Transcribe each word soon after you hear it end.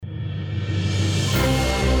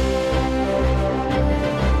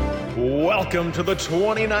Welcome to the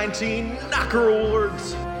 2019 Knocker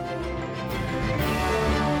Awards.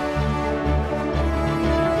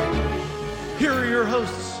 Here are your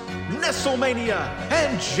hosts, Nestlemania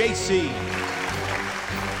and JC.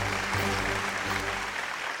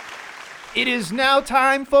 It is now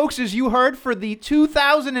time, folks, as you heard, for the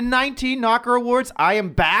 2019 Knocker Awards. I am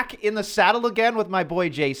back in the saddle again with my boy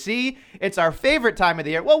JC. It's our favorite time of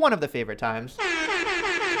the year. Well, one of the favorite times.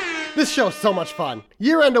 This show's so much fun.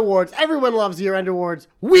 Year-end awards. Everyone loves year-end awards.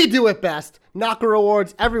 We do it best. Knocker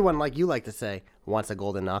awards. Everyone, like you like to say, wants a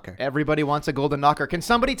golden knocker. Everybody wants a golden knocker. Can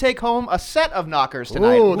somebody take home a set of knockers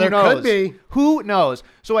tonight? Ooh, Who there knows? could be. Who knows?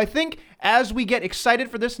 So I think as we get excited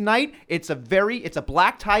for this night, it's a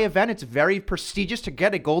black tie event. It's very prestigious to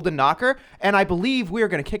get a golden knocker, and I believe we are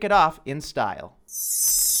going to kick it off in style.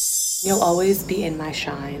 You'll always be in my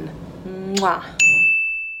shine. Mwah.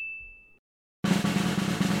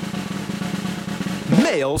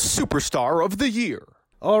 Male Superstar of the Year.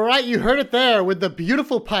 All right, you heard it there with the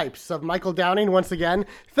beautiful pipes of Michael Downing once again.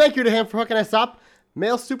 Thank you to him for hooking us up.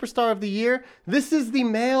 Male Superstar of the Year. This is the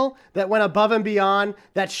male that went above and beyond,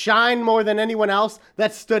 that shined more than anyone else,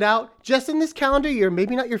 that stood out just in this calendar year.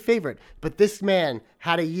 Maybe not your favorite, but this man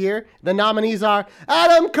had a year. The nominees are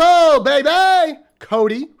Adam Cole, baby!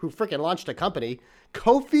 Cody, who freaking launched a company.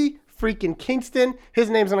 Kofi freaking Kingston. His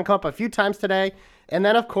name's going to come up a few times today. And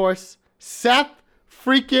then, of course, Seth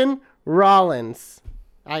freaking Rollins.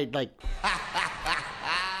 You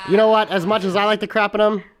know what? As much as I like to crap at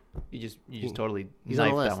him, You just totally he's on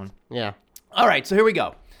the knifed list. that one. Yeah. All right, so here we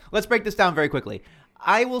go. Let's break this down very quickly.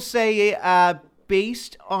 I will say,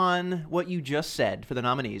 based on what you just said for the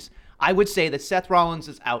nominees, I would say that Seth Rollins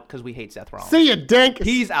is out because we hate Seth Rollins. See ya, Dink.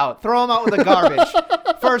 He's out. Throw him out with the garbage.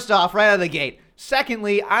 First off, right out of the gate.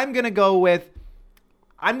 Secondly, I'm gonna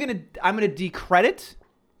decredit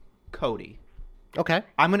Cody. Okay.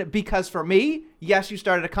 Because for me, yes, you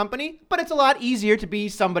started a company, but it's a lot easier to be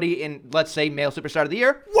somebody in, let's say, Male Superstar of the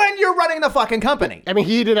Year when you're running the fucking company. I mean,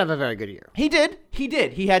 he did have a very good year. He did.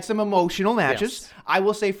 He had some emotional matches. Yes. I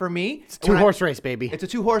will say for me, It's a two-horse race, baby. it's a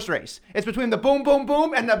two-horse race. It's between the boom, boom,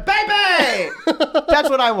 boom and the baby. That's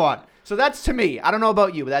what I want. So that's to me. I don't know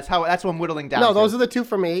about you, but that's what I'm whittling down. No, those are the two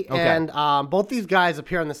for me. Okay. And both these guys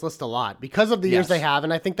appear on this list a lot because of the years they have.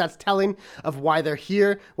 And I think that's telling of why they're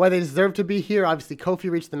here, why they deserve to be here. Obviously, Kofi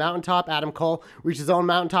reached the mountaintop. Adam Cole reached his own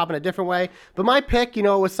mountaintop in a different way. But my pick,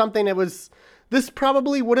 was something that was, this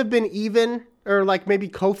probably would have been even, or like maybe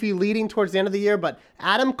Kofi leading towards the end of the year, but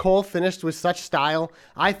Adam Cole finished with such style.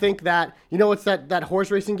 I think that, it's that horse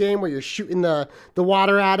racing game where you're shooting the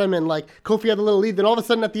water at him and like Kofi had a little lead, then all of a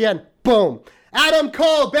sudden at the end, boom. Adam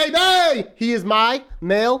Cole, baby! He is my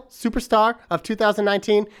male superstar of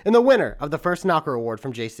 2019 and the winner of the first Knocker Award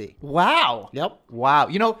from JC. Wow. Yep. Wow.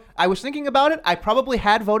 I was thinking about it. I probably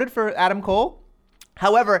had voted for Adam Cole.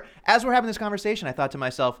 However, as we're having this conversation, I thought to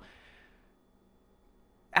myself,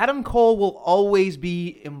 Adam Cole will always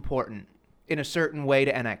be important in a certain way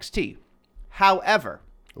to NXT. However,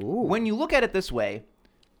 when you look at it this way,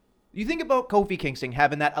 you think about Kofi Kingston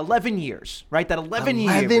having that 11 years, right? That 11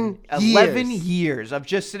 years of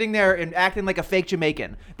just sitting there and acting like a fake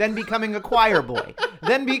Jamaican, then becoming a choir boy,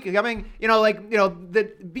 then becoming,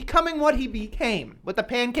 becoming what he became with the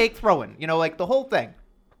pancake throwing, like the whole thing.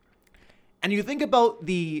 And you think about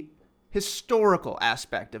the historical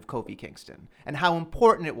aspect of Kofi Kingston and how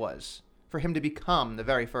important it was for him to become the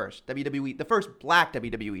very first WWE, the first black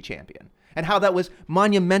WWE champion, and how that was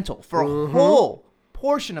monumental for a whole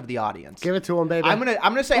portion of the audience. Give it to him, baby. I'm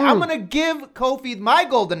gonna give Kofi my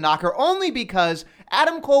golden knocker only because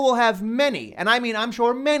Adam Cole will have many, and I mean I'm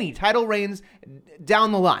sure many title reigns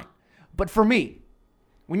down the line. But for me,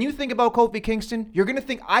 when you think about Kofi Kingston, you're gonna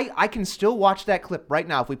think I can still watch that clip right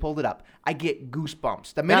now if we pulled it up. I get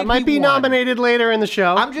goosebumps. The minute That might be nominated later in the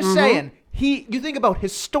show. I'm just saying. You think about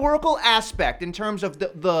historical aspect in terms of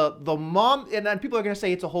the mom, and then people are going to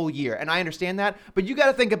say it's a whole year, and I understand that, but you got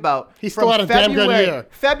to think about He still had a damn good year.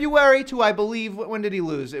 February to, I believe, when did he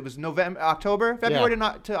lose? It was October? February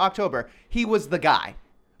to October. He was the guy.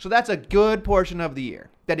 So that's a good portion of the year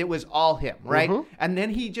that it was all him, right? And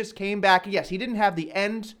then he just came back. Yes, he didn't have the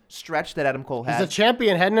end stretch that Adam Cole had. He's a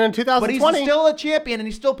champion heading into 2020. But he's still a champion, and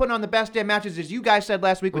he's still putting on the best damn matches, as you guys said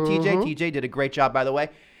last week with TJ. TJ did a great job, by the way.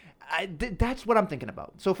 That's what I'm thinking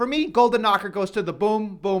about. So for me, golden knocker goes to the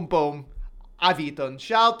boom, boom, boom. Aviton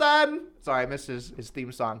Shelton. Sorry, I missed his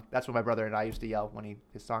theme song. That's what my brother and I used to yell when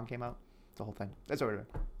his song came out. The whole thing. That's what we're doing.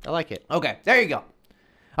 I like it. Okay, there you go.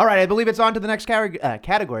 All right, I believe it's on to the next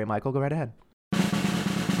category, Michael. Go right ahead.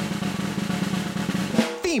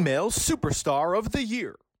 Female Superstar of the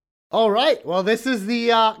Year. All right. Well, this is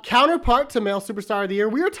the counterpart to Male Superstar of the Year.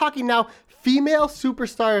 We are talking now Female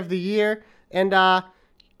Superstar of the Year. And I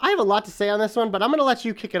have a lot to say on this one, but I'm going to let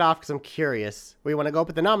you kick it off because I'm curious. We want to go up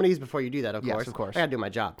with the nominees before you do that, of course. Yes, of course. I got to do my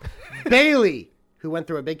job. Bailey, who went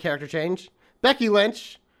through a big character change. Becky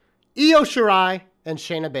Lynch, Io Shirai, and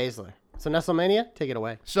Shayna Baszler. So, Nestlemania, take it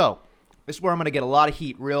away. So, this is where I'm going to get a lot of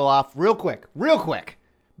heat real quick.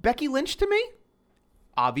 Becky Lynch to me,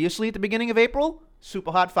 obviously at the beginning of April,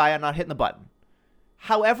 super hot fire, not hitting the button.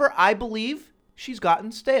 However, I believe she's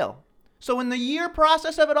gotten stale. So in the year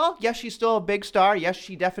process of it all, yes, she's still a big star. Yes,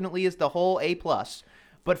 she definitely is the whole A+.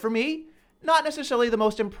 But for me, not necessarily the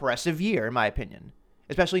most impressive year, in my opinion.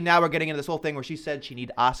 Especially now we're getting into this whole thing where she said she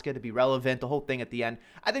needed Asuka to be relevant, the whole thing at the end.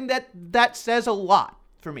 I think that says a lot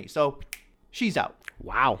for me. So she's out.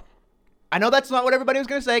 Wow. I know that's not what everybody was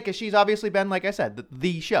going to say because she's obviously been, like I said,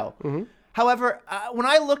 the show. Mm-hmm. However, when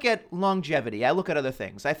I look at longevity, I look at other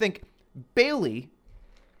things. I think Bayley,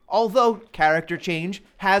 although character change,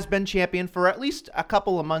 has been champion for at least a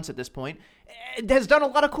couple of months at this point, has done a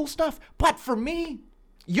lot of cool stuff. But for me,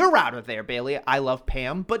 you're out of there, Bayley. I love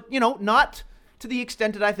Pam, but, not to the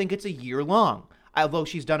extent that I think it's a year long, although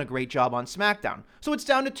she's done a great job on SmackDown. So it's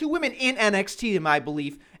down to 2 women in NXT, in my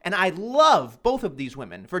belief, and I love both of these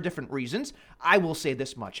women for different reasons. I will say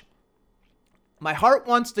this much. My heart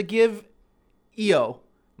wants to give Io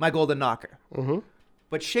my golden knocker. Mm-hmm.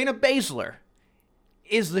 But Shayna Baszler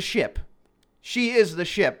is the ship. She is the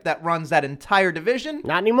ship that runs that entire division.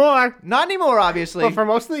 Not anymore. Not anymore, obviously. But for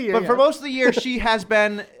most of the year. But for most of the year, she has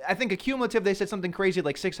been, I think, accumulative. They said something crazy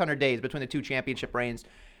like 600 days between the 2 championship reigns.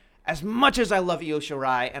 As much as I love Io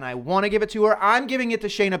Shirai and I want to give it to her, I'm giving it to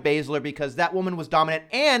Shayna Baszler because that woman was dominant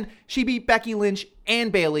and she beat Becky Lynch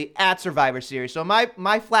and Bayley at Survivor Series. So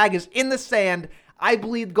my flag is in the sand. I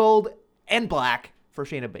bleed gold and black for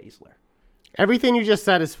Shayna Baszler. Everything you just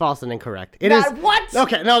said is false and incorrect. It is what?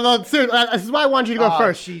 Okay, no, this is why I wanted you to go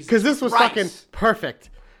first because this was fucking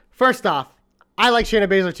perfect. First off, I like Shayna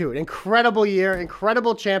Baszler too. An incredible year,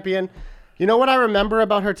 incredible champion. You know what I remember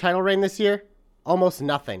about her title reign this year? Almost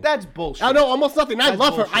nothing. That's bullshit. Oh, no, almost nothing. I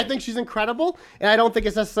love bullshit. her. I think she's incredible, and I don't think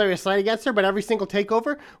it's necessarily a slight against her, but every single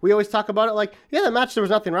takeover, we always talk about it like, yeah, the match, there was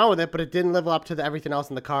nothing wrong with it, but it didn't live up to everything else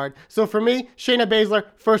in the card. So for me, Shayna Baszler,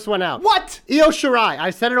 first one out. What? Io Shirai. I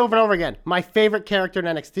said it over and over again. My favorite character in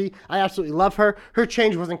NXT. I absolutely love her. Her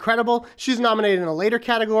change was incredible. She's nominated in a later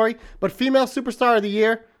category, but Female Superstar of the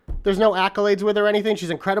Year, there's no accolades with her or anything. She's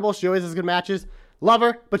incredible. She always has good matches. Love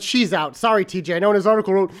her, but she's out. Sorry, TJ. I know in his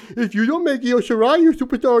article wrote, if you don't make Io Shirai your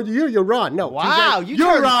Superstar of the Year, you're Ron. No, wow, TJ,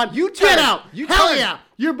 you're Ron. Get out. Hell yeah.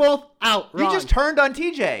 You're both out, Ron. You just turned on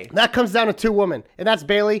TJ. That comes down to 2 women, and that's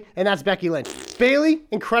Bayley and that's Becky Lynch. Bayley,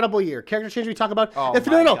 incredible year. Character change we talk about. Oh,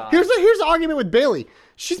 God. Here's the argument with Bayley.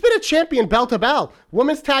 She's been a champion bell to bell.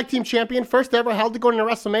 Women's tag team champion, first ever held to go into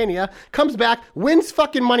WrestleMania, comes back, wins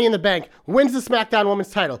fucking Money in the Bank, wins the SmackDown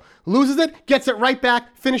Women's title, loses it, gets it right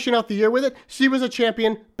back, finishing out the year with it. She was a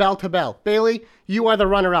champion bell to bell. Bayley, you are the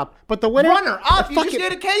runner-up. But the winner... Runner-up? You just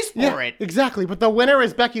made a case for it. Exactly. But the winner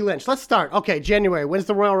is Becky Lynch. Let's start. Okay, January, wins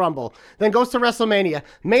the Royal Rumble. Then goes to WrestleMania.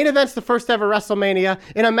 Main event's the first ever WrestleMania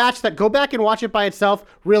in a match that, go back and watch it by itself,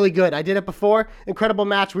 really good. I did it before. Incredible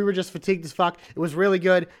match. We were just fatigued as fuck. It was really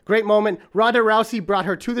good. Great moment. Ronda Rousey brought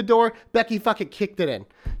her to the door. Becky fucking kicked it in.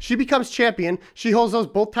 She becomes champion. She holds those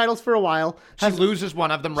both titles for a while. She loses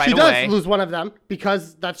one of them right away. She does lose one of them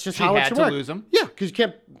because that's just how it should work. She had to lose them. Yeah, because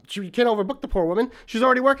you can't overbook the poor woman. She's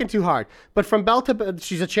already working too hard. But from bell to bell,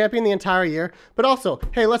 she's a champion the entire year. But also,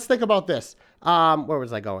 hey, let's think about this. Where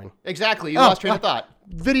was I going? Exactly. You lost train of thought.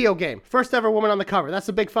 Video game. First ever woman on the cover. That's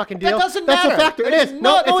a big fucking deal. That doesn't matter. That's a factor. It is.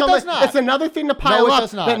 No, it does not. It's another thing to pile up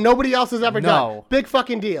that nobody else has ever done. Big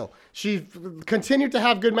fucking deal. She continued to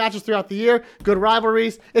have good matches throughout the year, good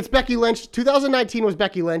rivalries. It's Becky Lynch. 2019 was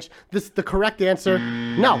Becky Lynch. This is the correct answer.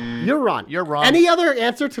 No, you're wrong. You're wrong. Any other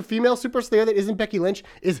answer to female superstar that isn't Becky Lynch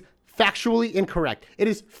is factually incorrect. It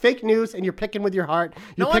is fake news, and you're picking with your heart.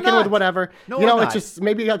 You're picking with whatever. It's just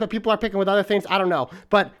maybe the people are picking with other things. I don't know.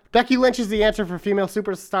 But Becky Lynch is the answer for Female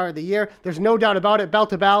Superstar of the Year. There's no doubt about it, bell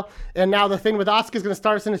to bell. And now the thing with Asuka is going to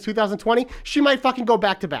start us into 2020. She might fucking go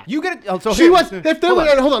back to back. You get it. Oh, so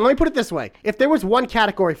hold on. Let me put it this way. If there was one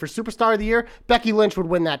category for Superstar of the Year, Becky Lynch would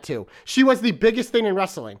win that too. She was the biggest thing in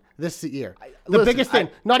wrestling this year. Biggest thing.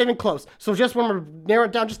 Not even close. So just when we're narrowing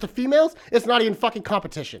it down just to females, it's not even fucking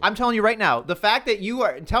competition. I'm telling you right now, the fact that you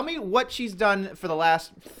are... Tell me what she's done for the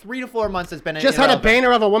last 3 to 4 months has been... Just had a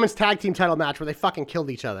banner of a women's tag team title match where they fucking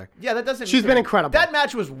killed each other. her. Yeah, that doesn't. She's been incredible. That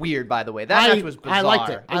match was weird, by the way. That match was bizarre. I liked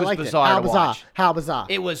it. It was bizarre How to bizarre. watch. How bizarre.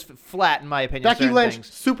 It was flat, in my opinion. Becky certain Lynch, things.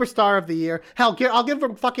 superstar of the year. Hell, I'll give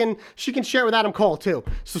her fucking. She can share it with Adam Cole too,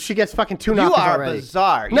 so she gets fucking 2 knockouts already.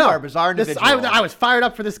 Bizarre. You are a bizarre individual. I was fired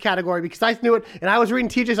up for this category because I knew it, and I was reading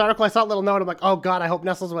TJ's article. I saw a little note. I'm like, oh god, I hope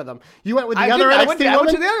Nestle's with him. You went with the other NXT woman. I went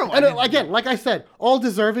to the other one. And again, like I said, all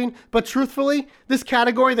deserving. But truthfully, this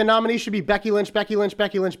category, the nominee should be Becky Lynch, Becky Lynch,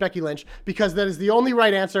 Becky Lynch, Becky Lynch, because that is the only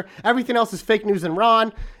right answer. Everything else is fake news and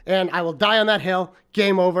Ron, and I will die on that hill.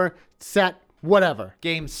 Game over. Set. Whatever.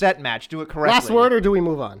 Game, set, match. Do it correctly. Last word, or do we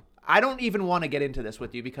move on? I don't even want to get into this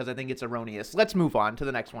with you because I think it's erroneous. Let's move on to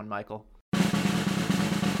the next one, Michael.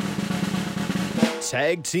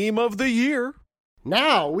 Tag Team of the Year.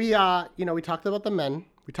 Now we talked about the men.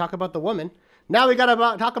 We talk about the women. Now we got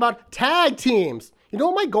to talk about tag teams. You know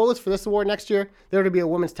what my goal is for this award next year? There to be a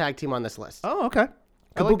women's tag team on this list. Oh, okay.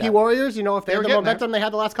 Kabuki Warriors, if they had the momentum there. they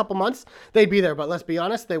had the last couple months, they'd be there. But let's be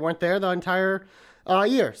honest, they weren't there the entire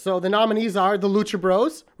year. So the nominees are the Lucha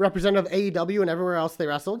Bros, representative of AEW and everywhere else they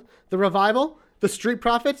wrestled, the Revival, the Street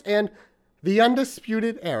Profits, and the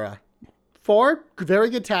Undisputed Era. 4 very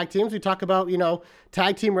good tag teams. We talk about,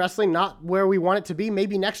 tag team wrestling, not where we want it to be.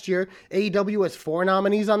 Maybe next year, AEW has 4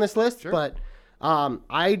 nominees on this list. Sure. But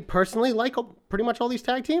I personally like pretty much all these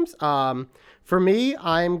tag teams. For me,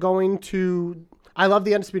 I love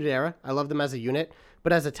the Undisputed Era. I love them as a unit.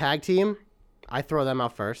 But as a tag team, I throw them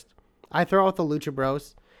out first. I throw out the Lucha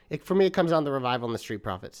Bros. For me, it comes down to the Revival and the Street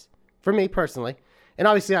Profits. For me, personally. And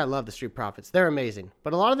obviously, I love the Street Profits. They're amazing.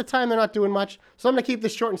 But a lot of the time, they're not doing much. So I'm going to keep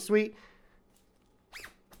this short and sweet.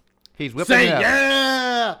 He's whipping Say it up.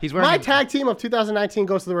 Yeah! He's wearing My tag team of 2019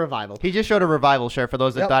 goes to the Revival. He just showed a Revival shirt for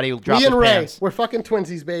those that thought he dropped Me his and Ray, pants. we're fucking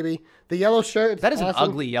twinsies, baby. The yellow shirt. That is awesome. an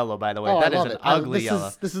ugly yellow, by the way. Oh, That I is love an it. ugly yellow.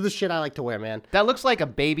 This is the shit I like to wear, man. That looks like a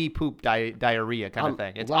baby poop diarrhea kind of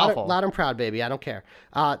thing. It's awful. Loud and proud, baby. I don't care.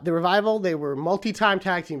 The Revival, they were multi-time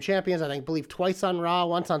tag team champions. I believe twice on Raw,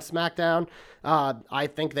 once on SmackDown. I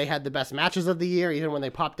think they had the best matches of the year, even when they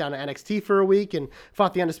popped down to NXT for a week and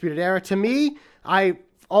fought the Undisputed Era. To me,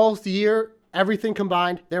 all year, everything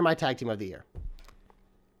combined, they're my tag team of the year.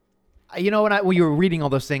 When you were reading all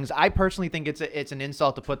those things, I personally think it's an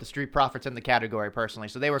insult to put the Street Profits in the category, personally.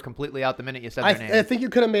 So they were completely out the minute you said their name. I think you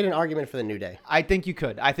could have made an argument for the New Day. I think you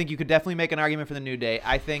could. I think you could definitely make an argument for the New Day.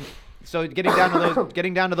 I think so. Getting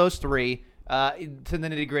down to those 3. To the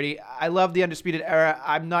nitty gritty, I love the Undisputed Era.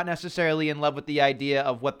 I'm not necessarily in love with the idea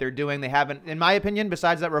of what they're doing. They haven't, in my opinion,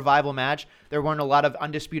 besides that Revival match, there weren't a lot of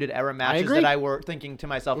Undisputed Era matches that I were thinking to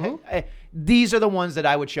myself, hey, these are the ones that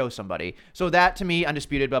I would show somebody. So that, to me,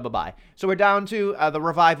 Undisputed, blah, blah, blah. So we're down to the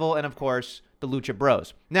Revival and, of course, the Lucha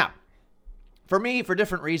Bros. Now, for me, for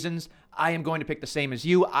different reasons, I am going to pick the same as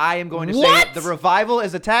you. I am going to say the Revival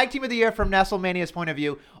is the tag team of the year from Nestlemania's point of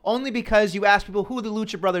view, only because you ask people who the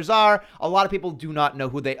Lucha Brothers are. A lot of people do not know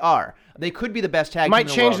who they are. They could be the best tag team in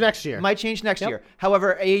the world. Might change next year. Might change next year.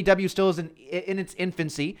 However, AEW still is in its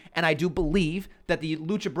infancy, and I do believe that the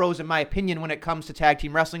Lucha Bros, in my opinion, when it comes to tag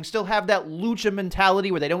team wrestling, still have that lucha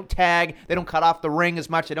mentality where they don't tag, they don't cut off the ring as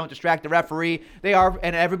much, they don't distract the referee. They are,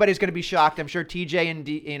 and everybody's going to be shocked. I'm sure TJ and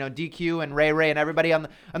DQ and Ray and everybody on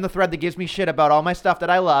the thread that gives me shit about all my stuff that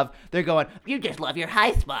I love, they're going, you just love your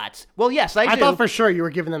high spots. Well, yes, I do. I thought for sure you were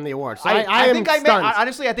giving them the award. So I think stunned.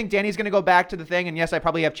 Honestly, I think Danny's going to go back to the thing, and yes, I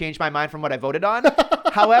probably have changed my mind from what I voted on.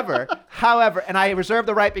 However, and I reserve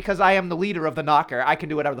the right because I am the leader of the Knocker. I can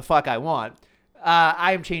do whatever the fuck I want.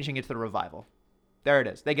 I am changing it to the Revival. There it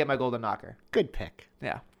is. They get my golden knocker. Good pick.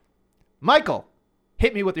 Yeah. Michael,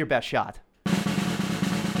 hit me with your best shot.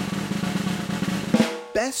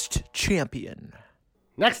 Best Champion.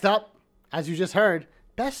 Next up, as you just heard,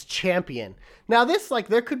 Best Champion. Now this,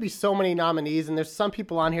 there could be so many nominees, and there's some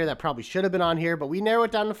people on here that probably should have been on here, but we narrow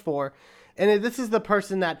it down to 4. And this is the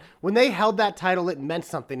person that, when they held that title, it meant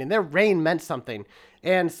something, and their reign meant something.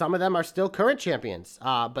 And some of them are still current champions.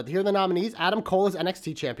 But here are the nominees. Adam Cole as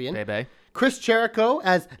NXT champion. Baby. Chris Jericho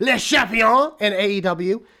as Le Champion in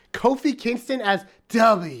AEW. Kofi Kingston as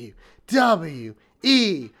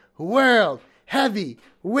WWE World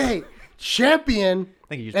Heavyweight Champion. I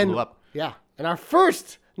think you just blew up. Yeah. And our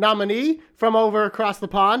first nominee from over across the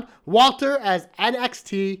pond, Walter as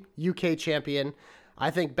NXT UK champion. I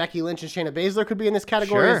think Becky Lynch and Shayna Baszler could be in this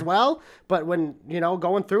category as well. But when,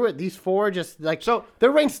 going through it, these 4 just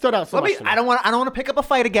their reign stood out so much to me. I don't want to pick up a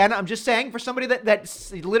fight again. I'm just saying for somebody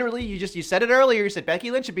that's literally, you said it earlier. You said Becky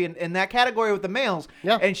Lynch should be in that category with the males.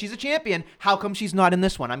 Yeah. And she's a champion. How come she's not in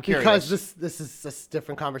this one? I'm curious. Because this is a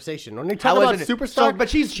different conversation. When you talk about superstar, but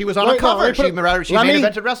she was on a cover. She main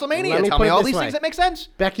evented WrestleMania. Tell me all these things that make sense.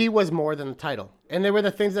 Becky was more than the title. And they were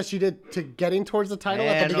the things that she did to getting towards the title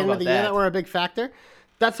Yeah, at the beginning of the year that were a big factor.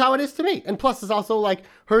 That's how it is to me. And plus, it's also like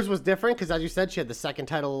hers was different because, as you said, she had the second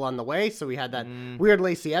title along the way. So we had that weird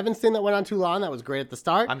Lacey Evans thing that went on too long. That was great at the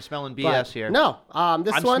start. I'm smelling BS But here. No, I'm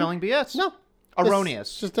smelling BS. No, Erroneous.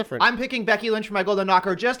 It's just different. I'm picking Becky Lynch for my Golden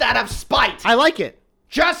Knocker just out of spite. I like it.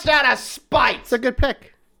 Just out of spite. It's a good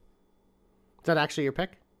pick. Is that actually your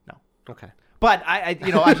pick? No. Okay. But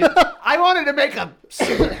I wanted to make a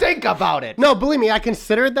think about it. No, believe me, I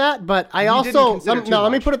considered that, but I You didn't also consider too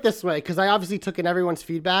let me much. put it this way, because I obviously took in everyone's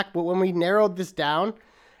feedback. But when we narrowed this down,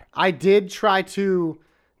 I did try to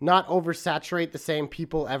not oversaturate the same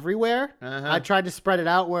people everywhere. I tried to spread it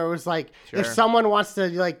out where it was like, if someone wants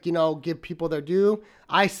to give people their due,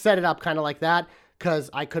 I set it up kind of like that.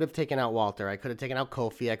 Because I could have taken out Walter, I could have taken out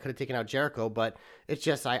Kofi, I could have taken out Jericho, but it's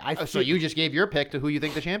just So you just gave your pick to who you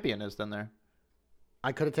think the champion is then there.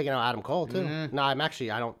 I could have taken out Adam Cole too. No, I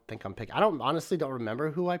don't think I'm picking. I honestly don't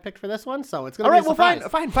remember who I picked for this one, so it's gonna All be right, a well,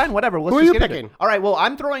 surprise. fine, whatever. Let's Who are just you get into picking? it. All right, well,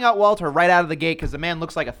 I'm throwing out Walter right out of the gate because the man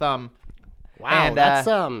looks like a thumb. Wow, And, that's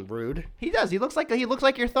rude. He does. He looks like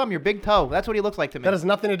your thumb, your big toe. That's what he looks like to me. That has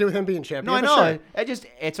nothing to do with him being champion. No, I but know. sure.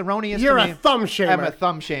 It's erroneous. You're to a me. thumb shamer. I'm a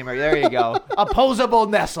thumb shamer. There you go. Opposable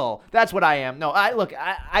Nestle. That's what I am. No,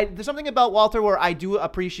 there's something about Walter where I do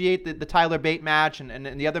appreciate the Tyler Bate match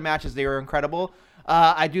and the other matches. They were incredible.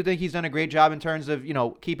 I do think he's done a great job in terms of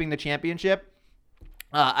keeping the championship.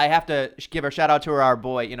 I have to give a shout out to our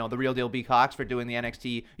boy, the real deal B Cox for doing the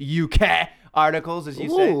NXT UK articles, as you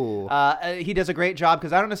say. He does a great job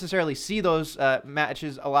because I don't necessarily see those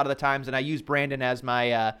matches a lot of the times, and I use Brandon as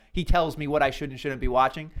my. He tells me what I should and shouldn't be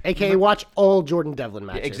watching. AKA watch all Jordan Devlin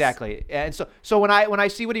matches. Exactly, and so when I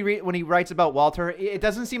see what when he writes about Walter, it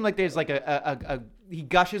doesn't seem like there's like he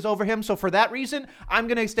gushes over him. So for that reason, I'm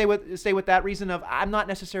gonna stay with that reason of I'm not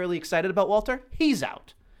necessarily excited about Walter. He's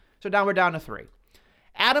out. So now we're down to 3.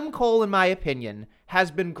 Adam Cole, in my opinion,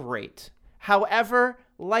 has been great. However,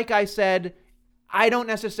 like I said, I don't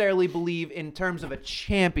necessarily believe in terms of a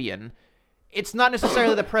champion. It's not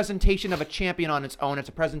necessarily the presentation of a champion on its own. It's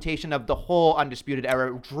a presentation of the whole Undisputed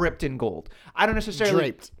Era dripped in gold. I don't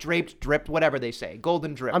necessarily... Dripped, whatever they say.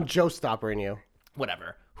 Golden drip. I'm Joe Stoppering you.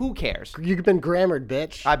 Whatever. Who cares? You've been grammared,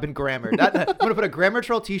 bitch. I've been grammared. I'm going to put a Grammar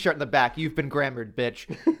Troll t-shirt in the back. You've been grammared, bitch.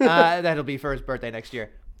 That'll be for his birthday next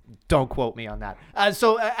year. Don't quote me on that.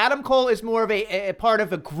 So Adam Cole is more of a part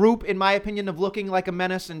of a group, in my opinion, of looking like a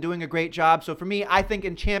menace and doing a great job. So for me, I think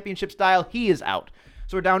in championship style, he is out.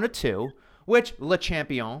 So we're down to 2, which Le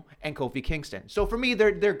Champion and Kofi Kingston. So for me,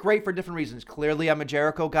 they're great for different reasons. Clearly, I'm a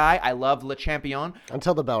Jericho guy. I love Le Champion.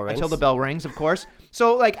 Until the bell rings. Until the bell rings, of course.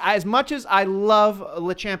 So like as much as I love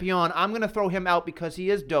Le Champion, I'm going to throw him out because he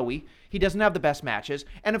is doughy. He doesn't have the best matches.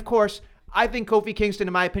 And of course, I think Kofi Kingston,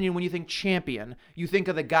 in my opinion, when you think champion, you think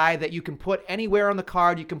of the guy that you can put anywhere on the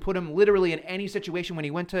card. You can put him literally in any situation. When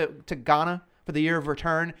he went to Ghana for the year of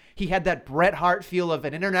return, he had that Bret Hart feel of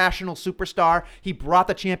an international superstar. He brought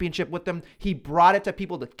the championship with him. He brought it to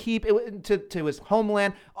people to keep it to his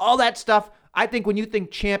homeland. All that stuff. I think when you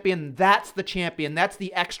think champion, that's the champion. That's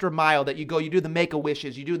the extra mile that you go. You do the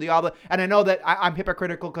Make-A-Wishes. You do the and I know that I'm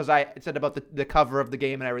hypocritical because I said about the cover of the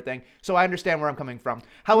game and everything. So I understand where I'm coming from.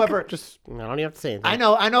 However, I don't even have to say anything. I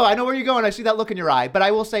know where you're going. I see that look in your eye. But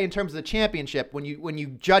I will say, in terms of the championship, when you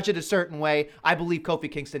judge it a certain way, I believe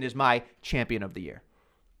Kofi Kingston is my champion of the year.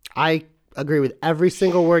 I agree with every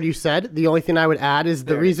single word you said. The only thing I would add is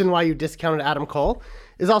the reason why you discounted Adam Cole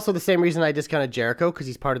is also the same reason I discounted Jericho, because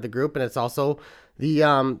he's part of the group, and it's also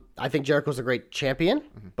I think Jericho's a great champion,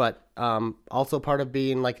 but also part of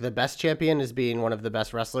being like the best champion is being one of the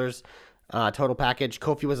best wrestlers. Total package.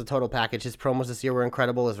 Kofi was a total package. His promos this year were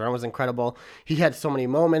incredible. His run was incredible. He had so many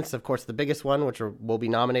moments. Of course, the biggest one, which will be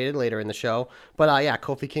nominated later in the show. But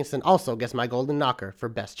Kofi Kingston also gets my golden knocker for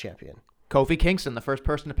best champion. Kofi Kingston, the first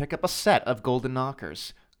person to pick up a set of golden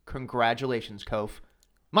knockers. Congratulations, Kof.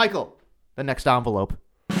 Michael, the next envelope.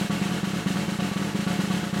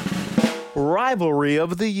 Rivalry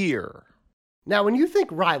of the Year. Now, when you think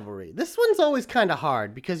rivalry, this one's always kind of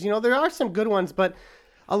hard because, there are some good ones, but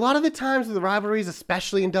a lot of the times with the rivalries,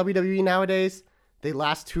 especially in WWE nowadays, they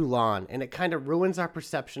last too long, and it kind of ruins our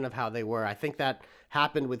perception of how they were. I think that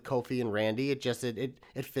happened with Kofi and Randy.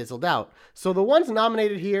 It fizzled out. So the ones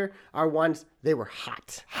nominated here are ones, they were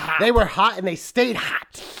hot. They were hot, and they stayed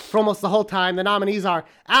hot for almost the whole time. The nominees are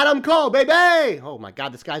Adam Cole, baby! Oh my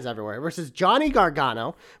God, this guy's everywhere. Versus Johnny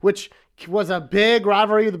Gargano, which was a big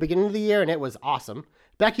rivalry at the beginning of the year, and it was awesome.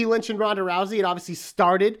 Becky Lynch and Ronda Rousey, it obviously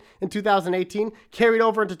started in 2018, carried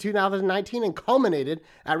over into 2019, and culminated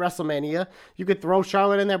at WrestleMania. You could throw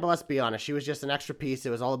Charlotte in there, but let's be honest, she was just an extra piece.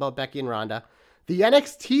 It was all about Becky and Ronda. The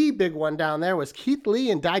NXT big one down there was Keith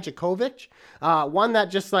Lee and Dijakovic. One that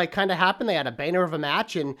just like kind of happened. They had a banger of a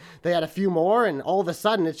match and they had a few more, and all of a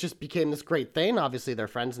sudden it just became this great thing. Obviously they're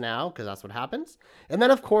friends now because that's what happens. And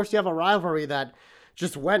then of course you have a rivalry that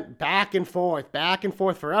just went back and forth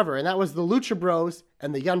forever. And that was the Lucha Bros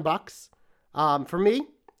and the Young Bucks. For me,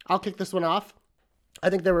 I'll kick this one off. I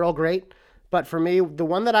think they were all great. But for me, the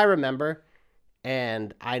one that I remember,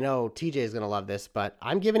 and I know TJ is going to love this, but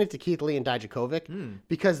I'm giving it to Keith Lee and Dijakovic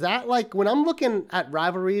because that, like, when I'm looking at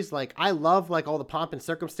rivalries, like, I love, like, all the pomp and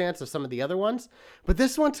circumstance of some of the other ones. But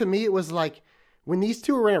this one, to me, it was like when these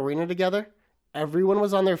two were in arena together, everyone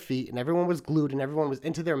was on their feet and everyone was glued and everyone was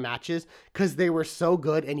into their matches because they were so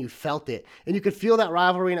good and you felt it. And you could feel that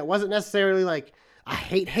rivalry, and it wasn't necessarily like a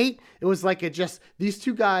hate. It was like these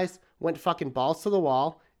two guys went fucking balls to the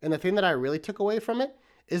wall. And the thing that I really took away from it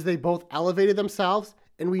is they both elevated themselves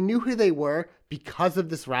and we knew who they were because of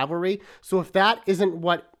this rivalry. So if that isn't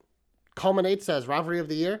what culminates as rivalry of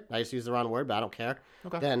the year, I just used the wrong word, but I don't care,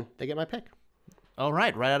 then they get my pick. All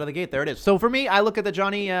right, right out of the gate, there it is. So for me, I look at the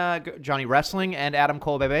Johnny Wrestling and Adam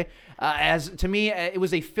Cole Bebe as, to me, it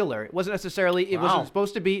was a filler. It wasn't necessarily, it wasn't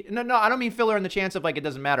supposed to be, no, I don't mean filler in the chance of like it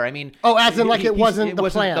doesn't matter. I mean, as in like it wasn't the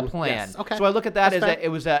plan. Yes. Okay. So I look at that as it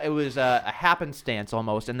was a happenstance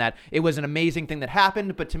almost, in that it was an amazing thing that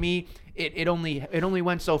happened, but to me, it only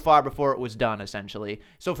went so far before it was done, essentially.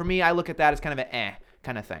 So for me, I look at that as kind of an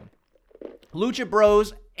kind of thing. Lucha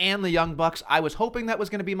Bros and the Young Bucks. I was hoping that was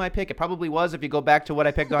going to be my pick. It probably was if you go back to what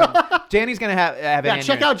I picked on. Danny's going to have it. Yeah,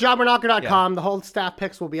 check out jobberknocker.com. The whole staff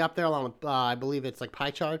picks will be up there along with, I believe it's like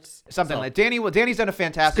pie charts. Something like Danny's done a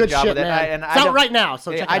fantastic job with it. Man. It's out right now,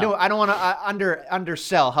 so check it out. I don't want to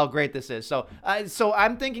undersell how great this is. So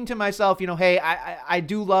I'm thinking to myself, hey, I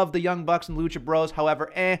do love the Young Bucks and Lucha Bros.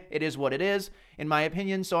 However, it is what it is, in my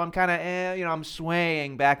opinion. So I'm kind of, I'm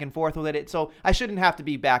swaying back and forth with it. So I shouldn't have to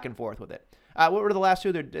be back and forth with it. What were the last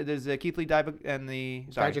two? There's Keith Lee and the...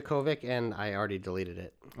 Dijakovic, and I already deleted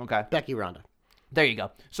it. Okay. Becky Ronda. There you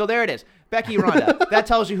go. So there it is. Becky Ronda. That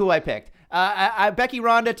tells you who I picked. Becky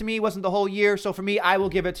Ronda, to me, wasn't the whole year. So for me, I will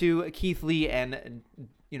give it to Keith Lee and,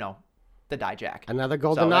 the Dijak. Another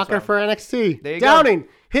golden knocker for NXT. There you Downing,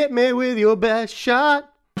 hit me with your best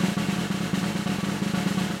shot.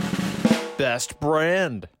 Best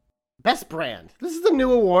brand. Best brand. This is the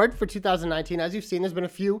new award for 2019. As you've seen, there's been a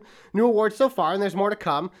few new awards so far, and there's more to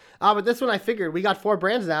come. But this one, I figured we got 4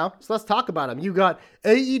 brands now, so let's talk about them. You got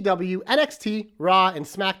AEW, NXT, Raw, and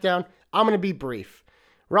SmackDown. I'm going to be brief.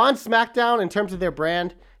 Raw and SmackDown, in terms of their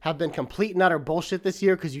brand, have been complete and utter bullshit this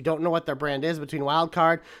year because you don't know what their brand is between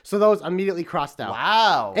Wildcard. So those immediately crossed out.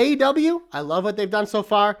 Wow. AEW, I love what they've done so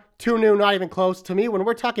far. Too new, not even close. To me, when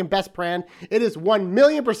we're talking best brand, it is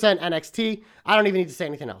 1,000,000% NXT. I don't even need to say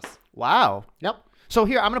anything else. Wow. Yep. So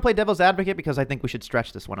here, I'm going to play devil's advocate because I think we should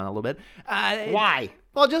stretch this one a little bit. Why?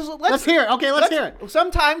 Well, just let's hear it. Okay, let's hear it.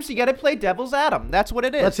 Sometimes you got to play devil's Adam. That's what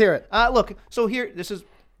it is. Let's hear it. Look, so here, this is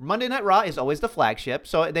Monday Night Raw is always the flagship.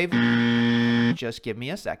 So they've just give me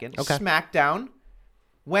a second. Okay. SmackDown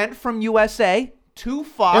went from USA to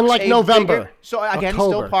Fox in like November. So again,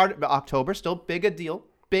 October. still part of October, still big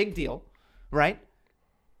deal, right?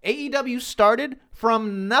 AEW started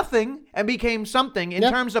from nothing and became something in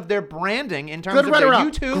terms of their branding, in terms of their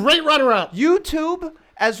YouTube. Great runner-up. YouTube,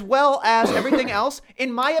 as well as everything else.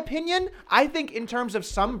 In my opinion, I think in terms of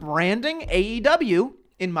some branding, AEW,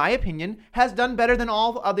 in my opinion, has done better than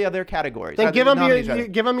all of the other categories. Then give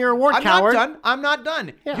them your award, coward. I'm not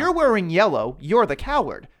done. Yeah. You're wearing yellow. You're the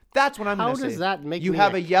coward. That's what I'm going to say. How does that make you me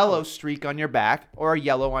have a a yellow streak on your back or a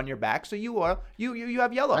yellow on your back, so you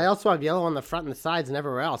have yellow. I also have yellow on the front and the sides and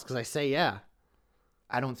everywhere else because I say yeah.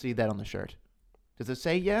 I don't see that on the shirt. Does it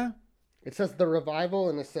say yeah? It says the Revival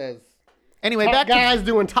and it says anyway, top guys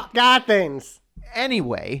doing top guy things.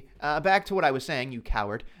 Anyway, back to what I was saying, you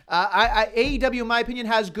coward. AEW, in my opinion,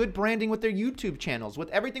 has good branding with their YouTube channels, with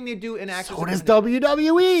everything they do in access. So does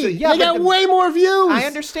WWE. So, yeah, they got way more views. I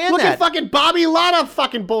understand Look that. at fucking Bobby Lana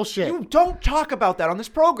fucking bullshit. You don't talk about that on this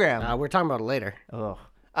program. We're talking about it later. Ugh.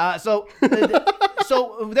 So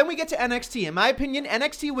then we get to NXT. In my opinion,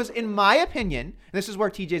 NXT was, and this is where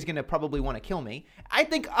TJ's going to probably want to kill me. I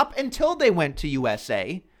think up until they went to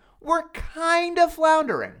USA, we're kind of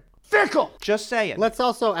floundering. Fickle. Just saying. Let's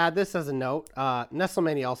also add this as a note.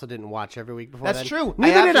 Nestlemania also didn't watch every week before. That's true.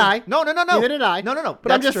 Neither did I. No. Neither did I. No.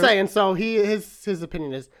 But I'm just saying. So his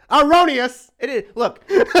opinion is erroneous. It is. Look,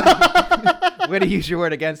 I'm going to use your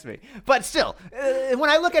word against me. But still, when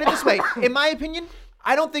I look at it this way, in my opinion,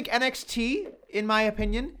 I don't think NXT, in my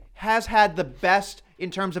opinion, has had the best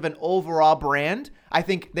in terms of an overall brand. I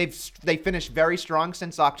think they finished very strong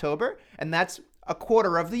since October, and that's a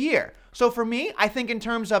quarter of the year. So for me, I think in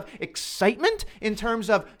terms of excitement, in terms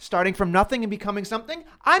of starting from nothing and becoming something,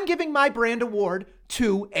 I'm giving my brand award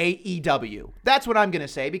to AEW. That's what I'm going to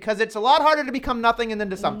say, because it's a lot harder to become nothing and then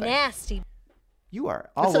to something. Nasty. You are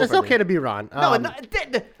all It's okay to be wrong. Honestly,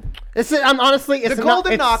 it's the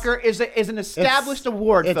Golden Knocker is an established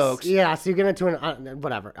award, folks. Yeah, so you get into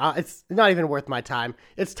whatever. It's not even worth my time.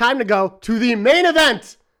 It's time to go to the main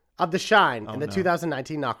event of the Shine in the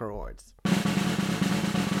 2019 Knocker Awards.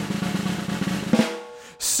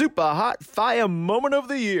 Super Hot Fire Moment of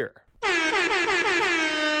the Year.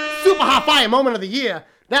 Super Hot Fire Moment of the Year.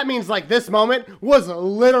 That means like this moment was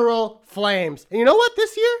literal flames. And you know what?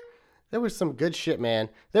 This year, there was some good shit, man.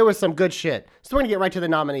 There was some good shit. So we're going to get right to the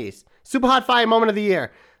nominees. Super Hot Fire Moment of the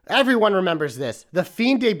Year. Everyone remembers this. The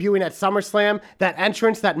Fiend debuting at SummerSlam, that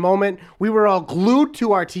entrance, that moment. We were all glued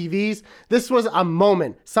to our TVs. This was a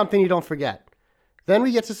moment, something you don't forget. Then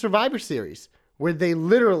we get to Survivor Series, where they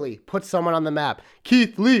literally put someone on the map.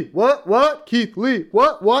 Keith Lee, what? Keith Lee,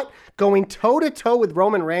 what? Going toe-to-toe with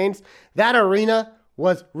Roman Reigns. That arena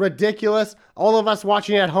was ridiculous. All of us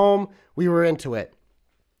watching at home, we were into it.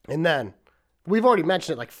 And then, we've already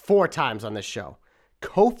mentioned it like 4 times on this show.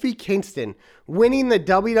 Kofi Kingston winning the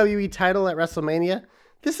WWE title at WrestleMania.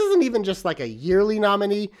 This isn't even just like a yearly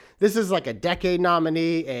nominee. This is like a decade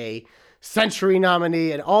nominee, a century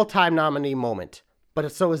nominee, an all-time nominee moment.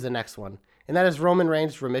 But so is the next one. And that is Roman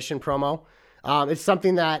Reigns' remission promo. It's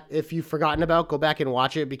something that if you've forgotten about, go back and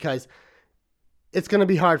watch it, because it's going to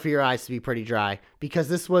be hard for your eyes to be pretty dry,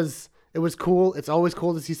 because it was cool. It's always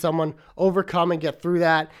cool to see someone overcome and get through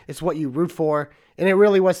that. It's what you root for. And it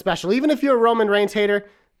really was special. Even if you're a Roman Reigns hater,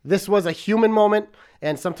 this was a human moment.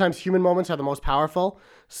 And sometimes human moments are the most powerful.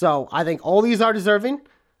 So I think all these are deserving.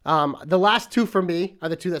 The last 2 for me are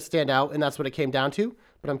the 2 that stand out. And that's what it came down to.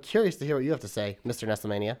 But I'm curious to hear what you have to say, Mr.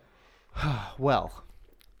 Nestlemania. Well,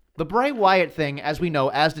 the Bray Wyatt thing, as we know,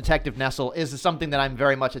 as Detective Nestle, is something that I'm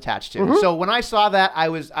very much attached to. Mm-hmm. So when I saw that, I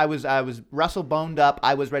was wrestle boned up.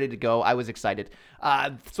 I was ready to go. I was excited.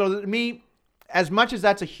 So to me, as much as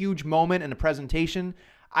that's a huge moment in a presentation,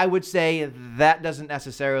 I would say that doesn't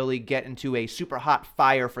necessarily get into a super hot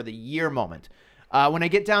fire for the year moment. When I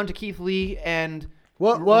get down to Keith Lee and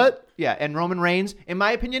What? Yeah, and Roman Reigns, in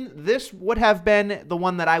my opinion, this would have been the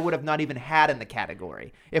one that I would have not even had in the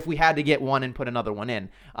category if we had to get one and put another one in.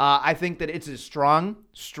 I think that it's a strong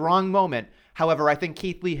moment. However, I think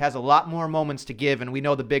Keith Lee has a lot more moments to give, and we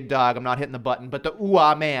know the big dog. I'm not hitting the button, but the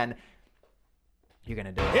ooh-ah man, you're going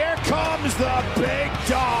to do it. Here comes the big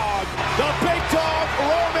dog. The big dog,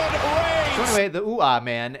 Roman Reigns. So anyway, the ooh-ah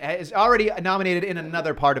man is already nominated in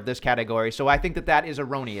another part of this category, so I think that is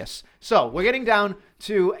erroneous. So we're getting down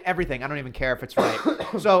to everything. I don't even care if it's right.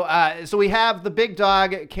 So we have the big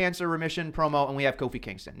dog cancer remission promo, and we have Kofi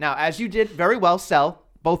Kingston. Now, as you did very well sell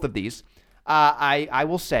both of these, I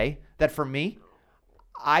will say that for me,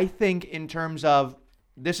 I think in terms of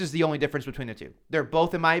this is the only difference between the two. They're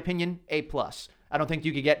both, in my opinion, A+. I don't think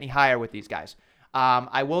you could get any higher with these guys.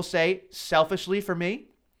 I will say, selfishly for me,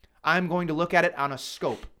 I'm going to look at it on a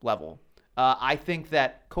scope level. I think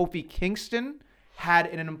that Kofi Kingston had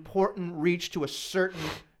an important reach to a certain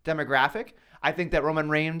demographic. I think that Roman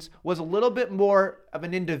Reigns was a little bit more of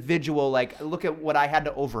an individual, like, look at what I had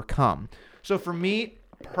to overcome. So for me,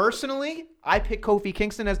 personally, I pick Kofi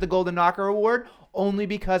Kingston as the Golden Knocker Award only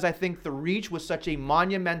because I think the reach was such a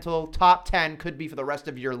monumental top 10 could be for the rest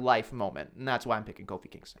of your life moment. And that's why I'm picking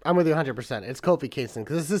Kofi Kingston. I'm with you 100%. It's Kofi Kingston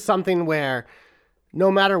because this is something where no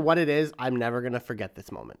matter what it is, I'm never going to forget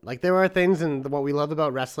this moment. Like, there are things in what we love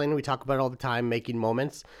about wrestling, we talk about it all the time, making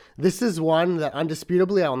moments. This is one that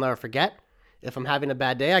undisputably I will never forget. If I'm having a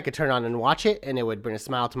bad day, I could turn on and watch it, and it would bring a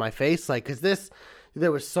smile to my face. Like, because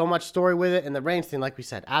there was so much story with it, and the Reigns thing, like we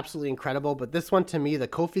said, absolutely incredible. But this one, to me, the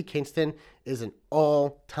Kofi Kingston is an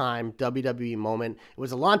all-time WWE moment. It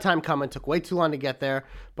was a long time coming, took way too long to get there,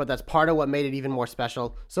 but that's part of what made it even more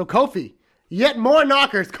special. So, Kofi, yet more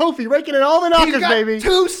knockers. Kofi raking in all the knockers, He's got baby.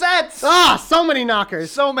 2 sets. So many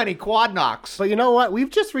knockers. So many quad knocks. But you know what?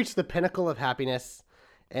 We've just reached the pinnacle of happiness,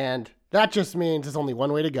 and that just means there's only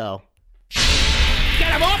one way to go.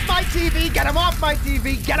 Get him off my TV! Get him off my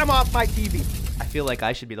TV! Get him off my TV! I feel like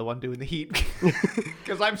I should be the one doing the heat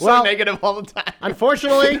because I'm so negative all the time.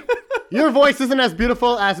 Unfortunately, your voice isn't as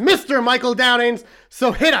beautiful as Mr. Michael Downing's,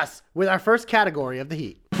 so hit us with our first category of the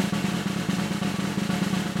heat.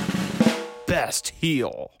 Best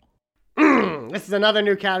heel. This is another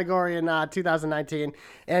new category in 2019,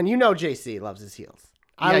 and you know JC loves his heels.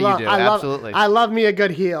 You do. Absolutely. I love me a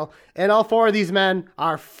good heel, and all 4 of these men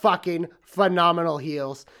are fucking phenomenal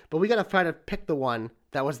heels, but we got to try to pick the one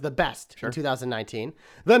that was the best in 2019.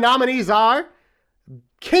 The nominees are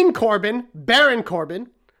King Corbin, Baron Corbin,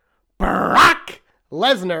 Brock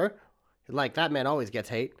Lesnar, like that man always gets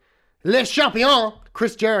hate, Le Champion,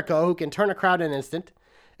 Chris Jericho, who can turn a crowd in an instant,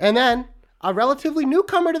 and then a relatively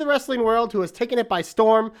newcomer to the wrestling world who has taken it by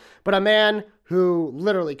storm, but a man who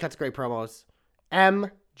literally cuts great promos,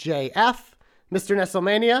 MJF, Mr.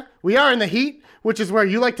 Nestlemania. We are in the heat, which is where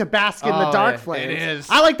you like to bask in the dark flames. It is.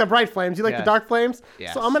 I like the bright flames. You like Yes. the dark flames?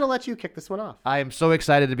 Yes. So I'm going to let you kick this one off. I am so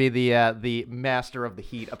excited to be the master of the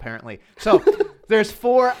heat, apparently. So there's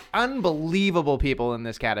 4 unbelievable people in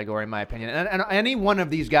this category, in my opinion. And any one of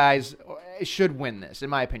these guys should win this, in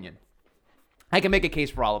my opinion. I can make a case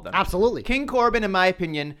for all of them. Absolutely. King Corbin, in my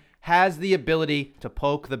opinion, has the ability to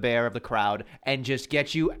poke the bear of the crowd and just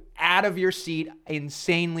get you out of your seat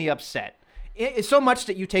insanely upset. It's so much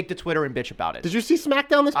that you take to Twitter and bitch about it. Did you see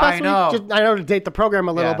SmackDown this past I know. week? I know to date the program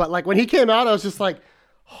a little, Yeah. but like when he came out, I was just like,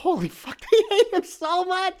 holy fuck, they hate him so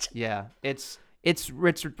much. Yeah, it's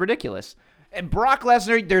ridiculous. And Brock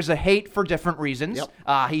Lesnar, there's a hate for different reasons.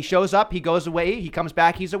 Yep. He shows up, he goes away, he comes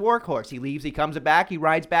back, he's a workhorse. He leaves, he comes back, he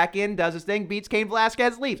rides back in, does his thing, beats Cain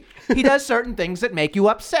Velasquez, leaves. He does certain things that make you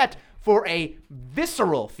upset for a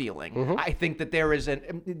visceral feeling. Mm-hmm. I think that there is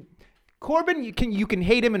Corbin, you can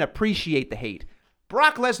hate him and appreciate the hate.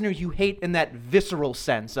 Brock Lesnar, you hate in that visceral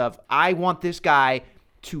sense of, I want this guy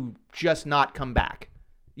to just not come back.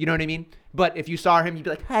 You know what I mean? But if you saw him, you'd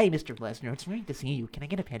be like, hi, Mr. Lesnar, it's great to see you. Can I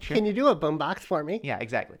get a picture? Can you do a boombox for me? Yeah,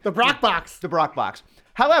 exactly. The Brock box. The Brock box.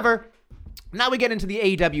 However, now we get into the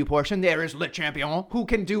AEW portion. There is Le Champion, who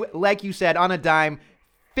can do, like you said, on a dime,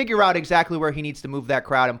 figure out exactly where he needs to move that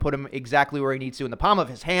crowd and put him exactly where he needs to in the palm of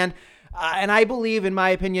his hand. And I believe, in my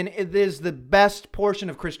opinion, it is the best portion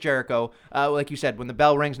of Chris Jericho. Like you said, when the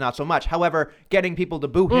bell rings, not so much. However, getting people to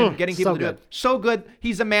boo him, getting people so to do good. it, so good.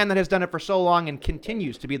 He's a man that has done it for so long and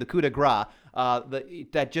continues to be the coup de grace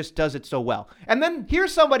that just does it so well. And then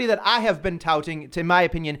here's somebody that I have been touting, in my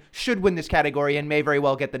opinion, should win this category and may very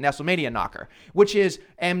well get the Nestlemania knocker, which is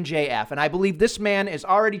MJF. And I believe this man is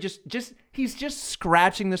already he's just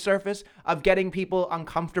scratching the surface of getting people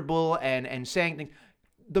uncomfortable and saying things.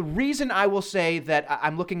 The reason I will say that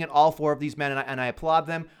I'm looking at all 4 of these men and I applaud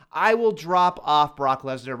them, I will drop off Brock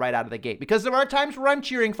Lesnar right out of the gate because there are times where I'm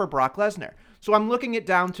cheering for Brock Lesnar. So I'm looking it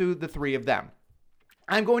down to the 3 of them.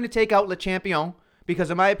 I'm going to take out Le Champion because,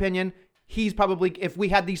 in my opinion, he's probably, if we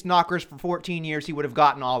had these knockers for 14 years, he would have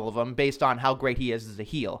gotten all of them based on how great he is as a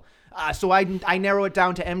heel. So I narrow it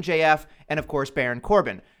down to MJF and, of course, Baron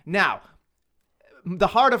Corbin. Now, the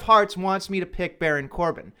heart of hearts wants me to pick Baron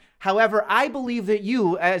Corbin. However, I believe that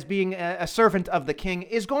you, as being a servant of the king,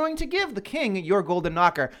 is going to give the king your golden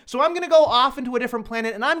knocker. So I'm going to go off into a different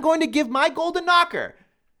planet, and I'm going to give my golden knocker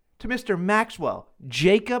to Mr. Maxwell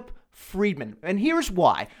Jacob Friedman. And here's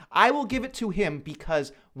why. I will give it to him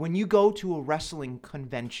because when you go to a wrestling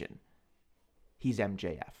convention, he's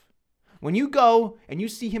MJF. When you go and you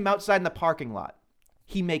see him outside in the parking lot,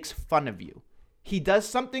 he makes fun of you. He does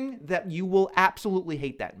something that you will absolutely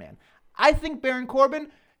hate that man. I think Baron Corbin,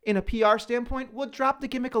 in a PR standpoint, would drop the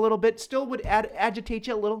gimmick a little bit, still would agitate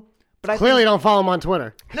you a little. But I Clearly don't follow him on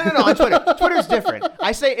Twitter. No, on Twitter. Twitter's different.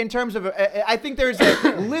 I say in terms of, I think there's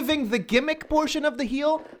a living the gimmick portion of the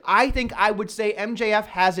heel. I think I would say MJF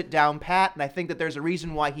has it down pat, and I think that there's a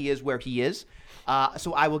reason why he is where he is.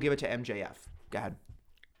 So I will give it to MJF. Go ahead.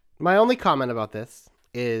 My only comment about this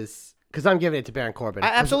is, because I'm giving it to Baron Corbin.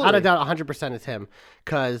 Absolutely. Without a doubt, 100% it's him.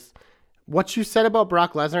 Because what you said about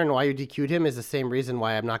Brock Lesnar and why you DQ'd him is the same reason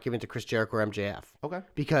why I'm not giving it to Chris Jericho or MJF. Okay.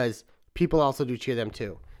 Because people also do cheer them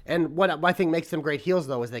too. And what I think makes them great heels,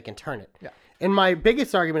 though, is they can turn it. Yeah. And my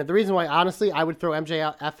biggest argument, the reason why, honestly, I would throw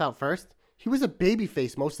MJF out first, he was a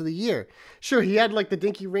babyface most of the year. Sure, he had like the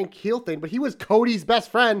dinky rink heel thing, but he was Cody's best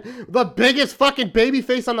friend, the biggest fucking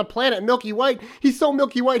babyface on the planet, Milky White. He's so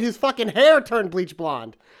Milky White, his fucking hair turned bleach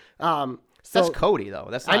blonde. That's Cody, though.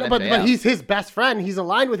 That's not I know, but he's his best friend. He's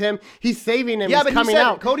aligned with him. He's saving him. Yeah, He's but coming he said,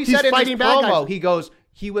 out. Cody He's said in his fighting bad promo, guys. he goes,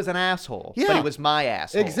 he was an asshole, Yeah. but he was my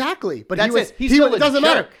asshole. Exactly. But That's he was, it. He's still it a doesn't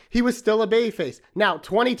matter. jerk. He was still a babyface. Now,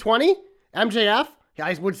 2020, MJF,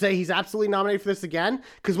 I would say he's absolutely nominated for this again,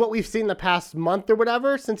 because what we've seen the past month or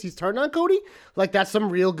whatever since he's turned on Cody, like that's some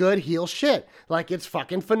real good heel shit. Like it's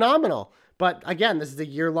fucking phenomenal. But again, this is a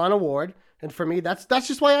year-long award. And for me, that's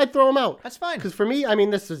just why I'd throw him out. That's fine. Because for me, I mean,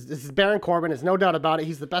 this is Baron Corbin. There's no doubt about it.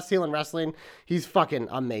 He's the best heel in wrestling. He's fucking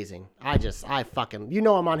amazing. I fucking, you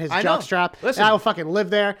know, I'm on his I know. jockstrap. Listen. I will fucking live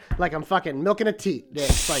there like I'm fucking milking a teat.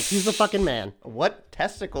 It's like, he's the fucking man. What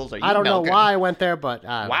testicles are you I don't milking? know why I went there, but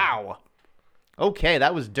Wow. Okay,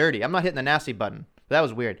 that was dirty. I'm not hitting the nasty button. That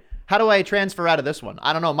was weird. How do I transfer out of this one?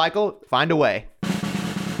 I don't know. Michael, find a way.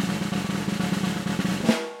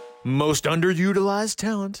 Most underutilized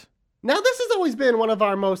talent. Now, this has always been one of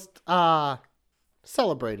our most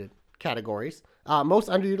celebrated categories. Most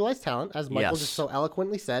underutilized talent, as Michael just so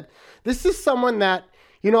eloquently said. This is someone that,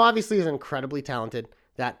 obviously is incredibly talented,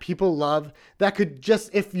 that people love, that could just,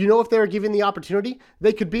 if they were given the opportunity,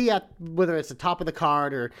 they could be at, whether it's the top of the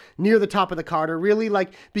card or near the top of the card, or really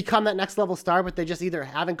become that next level star, but they just either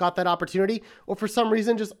haven't got that opportunity or for some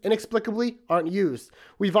reason just inexplicably aren't used.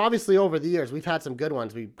 We've obviously, over the years, we've had some good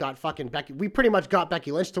ones. We've got fucking Becky. We pretty much got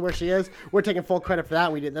Becky Lynch to where she is. We're taking full credit for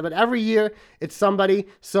that. We did that. But every year it's somebody.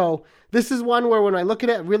 So this is one where when I look at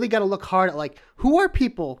it, really got to look hard at who are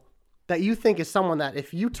people that you think is someone that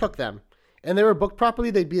if you took them and they were booked properly,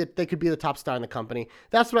 they could be the top star in the company.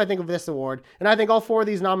 That's what I think of this award. And I think all 4 of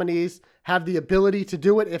these nominees have the ability to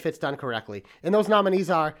do it if it's done correctly. And those nominees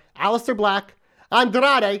are Aleister Black,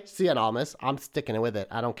 Andrade Cien Almas, I'm sticking with it,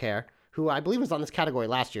 I don't care, who I believe was on this category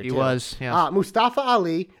last year, too. He was, yeah. Mustafa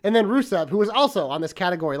Ali, and then Rusev, who was also on this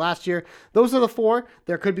category last year. Those are the 4.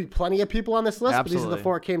 There could be plenty of people on this list, But these are the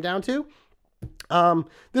 4 it came down to.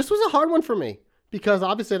 This was a hard one for me, because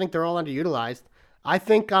obviously I think they're all underutilized. I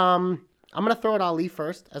think... I'm going to throw at Ali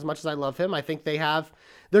first, as much as I love him. I think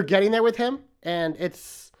they're getting there with him. And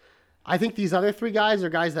I think these other 3 guys are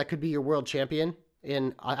guys that could be your world champion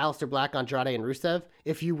in Aleister Black, Andrade, and Rusev,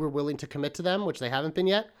 if you were willing to commit to them, which they haven't been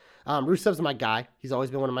yet. Rusev's my guy. He's always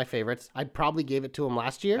been one of my favorites. I probably gave it to him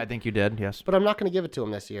last year. I think you did, yes. But I'm not going to give it to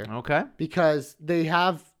him this year. Okay. Because they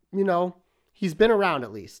have, he's been around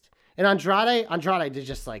at least. And Andrade did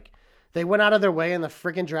just they went out of their way in the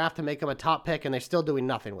freaking draft to make him a top pick, and they're still doing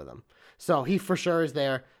nothing with him. So he for sure is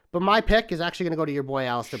there. But my pick is actually going to go to your boy,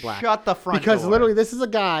 Aleister Black. Shut the front Because door. literally, this is a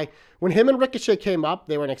guy, when him and Ricochet came up,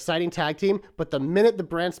 they were an exciting tag team. But the minute the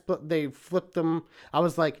brand split, they flipped them. I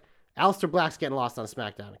was like, Aleister Black's getting lost on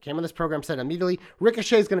SmackDown. I came on this program, said immediately,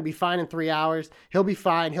 Ricochet's going to be fine in 3 hours. He'll be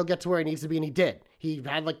fine. He'll get to where he needs to be, and he did. He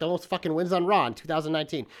had the most fucking wins on Raw in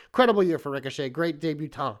 2019. Incredible year for Ricochet. Great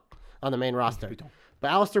debutant on the main roster. But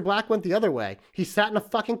Aleister Black went the other way. He sat in a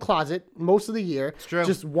fucking closet most of the year,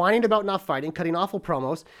 just whining about not fighting, cutting awful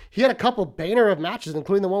promos. He had a couple banner of matches,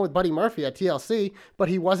 including the one with Buddy Murphy at TLC, but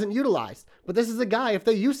he wasn't utilized. But this is a guy, if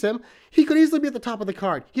they use him, he could easily be at the top of the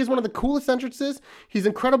card. He has one of the coolest entrances. He's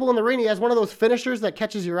incredible in the ring. He has one of those finishers that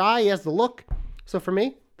catches your eye. He has the look. So for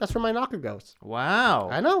me, that's where my knocker goes. Wow.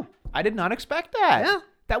 I know. I did not expect that. Yeah.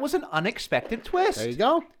 That was an unexpected twist. There you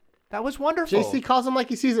go. That was wonderful. JC calls him like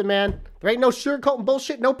he sees it, man. There ain't no sugarcoating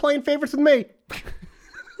bullshit, no playing favorites with me.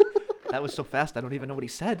 That was so fast, I don't even know what he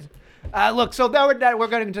said. Look, so now we're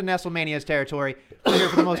getting into Nestlemania's territory. We're here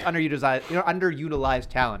for the most underutilized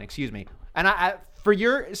talent, excuse me. And I for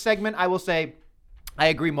your segment, I will say I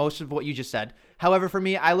agree most of what you just said. However, for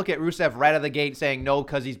me, I look at Rusev right out of the gate saying no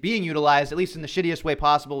because he's being utilized, at least in the shittiest way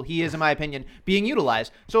possible. He is, in my opinion, being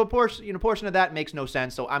utilized. So a portion of that makes no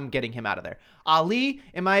sense, so I'm getting him out of there. Ali,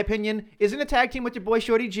 in my opinion, is in a tag team with your boy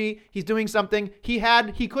Shorty G. He's doing something. He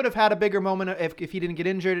could have had a bigger moment if he didn't get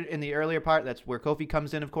injured in the earlier part. That's where Kofi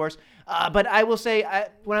comes in, of course. But I will say,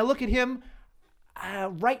 when I look at him,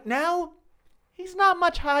 right now, he's not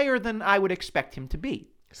much higher than I would expect him to be.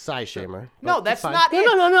 Size shamer. No, that's not it.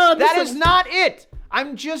 No. That is not it.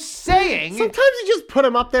 I'm just saying. Sometimes you just put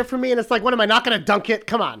him up there for me, and it's like, what am I not going to dunk it?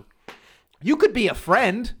 Come on. You could be a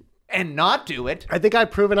friend and not do it. I think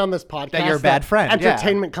I've proven on this podcast that you're a bad friend.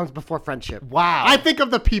 Entertainment comes before friendship. Wow. I think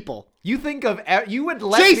of the people. You think of you would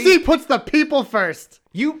let JC puts the people first.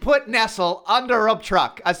 You put Nestle under a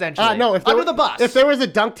truck, essentially. No, under the bus. If there was a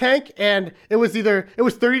dunk tank and it was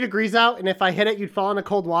 30 degrees out, and if I hit it, you'd fall into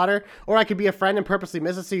cold water, or I could be a friend and purposely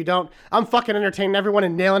miss it so you don't. I'm fucking entertaining everyone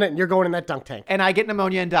and nailing it, and you're going in that dunk tank. And I get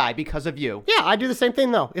pneumonia and die because of you. Yeah, I do the same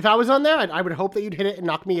thing though. If I was on there, I would hope that you'd hit it and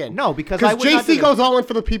knock me in. No, because I would not do JC goes all in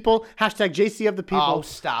for the people. Hashtag JC of the people. Oh,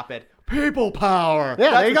 stop it. People power. Yeah,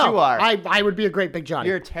 that's there you go. What you are. I would be a great Big Johnny.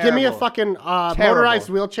 You're terrible. Give me a fucking motorized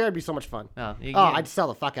wheelchair. It'd be so much fun. I'd sell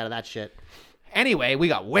the fuck out of that shit. Anyway, we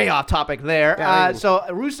got way off topic there. So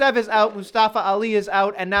Rusev is out, Mustafa Ali is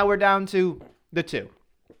out, and now we're down to the two.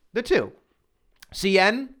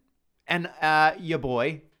 Cien and your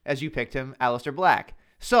boy, as you picked him, Aleister Black.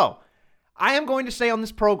 So I am going to say on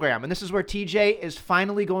this program, and this is where TJ is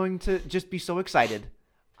finally going to just be so excited.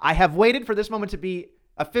 I have waited for this moment to be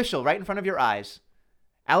official right in front of your eyes.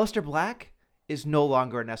 Aleister Black is no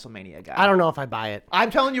longer a Nestlemania guy. I don't know if I buy it.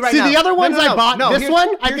 I'm telling you right now. See, the other ones I bought, this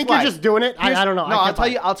one, I think why. You're just doing it. I don't know. No, I'll tell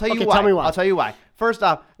you okay, why. Tell me why. I'll tell you why. First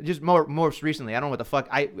off, just most recently, I don't know what the fuck.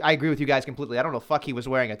 I agree with you guys completely. I don't know the fuck he was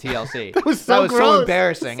wearing a TLC. That was so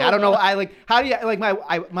embarrassing. So I don't know. How do you like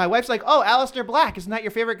my wife's like, oh, Aleister Black, isn't that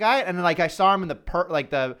your favorite guy? And then I saw him in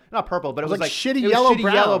the not purple, but it was like shitty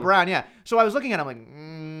yellow brown. Yeah. So I was looking at him like,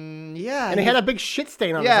 Yeah. And he had a big shit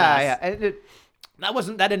stain on his Yeah. ass.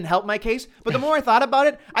 And that didn't help my case. But the more I thought about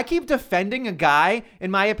it, I keep defending a guy,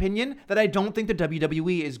 in my opinion, that I don't think the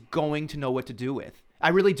WWE is going to know what to do with. I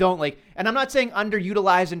really don't and I'm not saying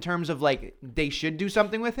underutilized in terms of they should do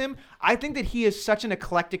something with him. I think that he is such an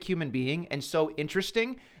eclectic human being and so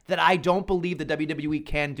interesting that I don't believe the WWE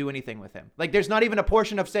can do anything with him. There's not even a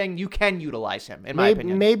portion of saying you can utilize him, in my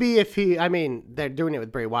opinion. Maybe if they're doing it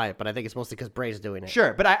with Bray Wyatt, but I think it's mostly because Bray's doing it.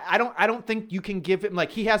 Sure, but I don't think you can give him,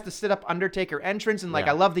 he has to sit up Undertaker entrance, and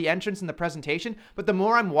I love the entrance and the presentation, but the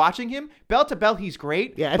more I'm watching him, bell to bell, he's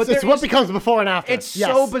great. Yeah, it's what becomes before and after. It's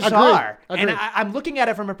so bizarre. Agreed. And I'm looking at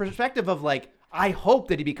it from a perspective of I hope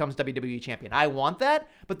that he becomes WWE champion. I want that,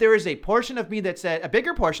 but there is a portion of me that said, a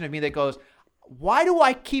bigger portion of me that goes, why do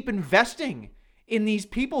I keep investing in these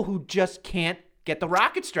people who just can't get the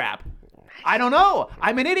rocket strap? I don't know.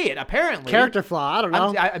 I'm an idiot, apparently. Character flaw. I don't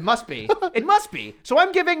know. It must be. It must be. So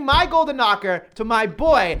I'm giving my golden knocker to my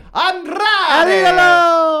boy, Andrade.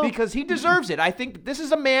 Hello. Because he deserves it. I think this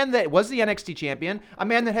is a man that was the NXT champion, a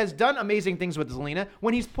man that has done amazing things with Zelina.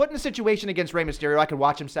 When he's put in a situation against Rey Mysterio, I could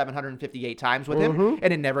watch him 758 times with him,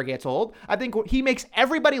 and it never gets old. I think he makes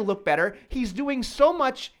everybody look better. He's doing so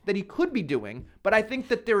much that he could be doing, but I think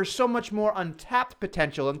that there is so much more untapped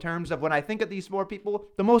potential in terms of when I think of these four people,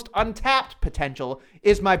 the most untapped potential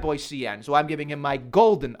is my boy CN. So I'm giving him my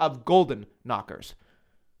golden knockers.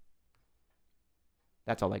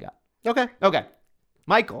 That's all I got. Okay.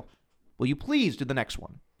 Michael, will you please do the next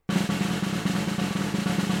one?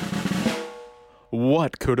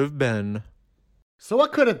 What could have been? So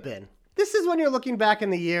what could have been? This is when you're looking back in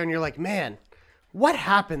the year and you're like, man, what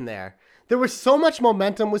happened there? There was so much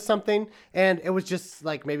momentum with something, and it was just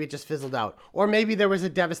maybe it just fizzled out. Or maybe there was a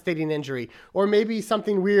devastating injury. Or maybe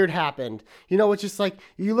something weird happened. It's just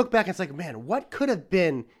you look back and it's man, what could have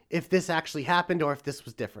been if this actually happened or if this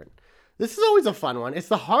was different? This is always a fun one. It's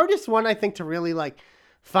the hardest one, I think, to really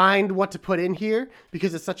find what to put in here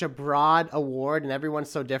because it's such a broad award and everyone's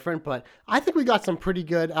so different. But I think we got some pretty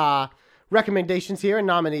good recommendations here and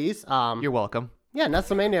nominees. You're welcome. Yeah,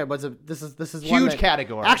 WrestleMania this is huge one that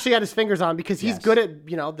category. Actually had his fingers on because he's good at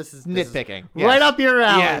this is nitpicking. Right up your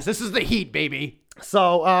alley. Yes, this is the heat, baby.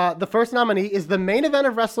 So the first nominee is the main event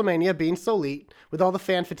of WrestleMania being so elite with all the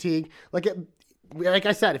fan fatigue. Like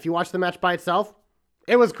I said, if you watch the match by itself,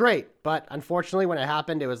 it was great, but unfortunately when it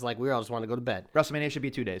happened, it was we all just want to go to bed. WrestleMania should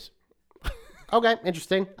be 2 days. Okay,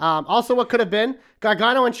 interesting. Also, what could have been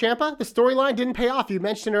Gargano and Ciampa. The storyline didn't pay off. You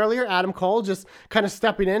mentioned earlier Adam Cole just kind of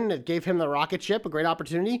stepping in. It gave him the rocket ship, a great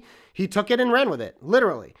opportunity. He took it and ran with it,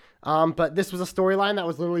 literally. But this was a storyline that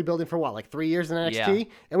was literally building for 3 years in NXT,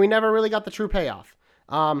 and we never really got the true payoff.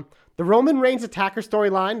 The Roman Reigns attacker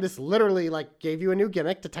storyline. This literally gave you a new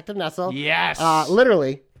gimmick, Detective Nessel. Yes.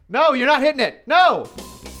 Literally. No, you're not hitting it. No.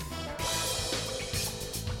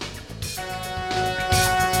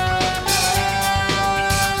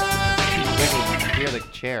 The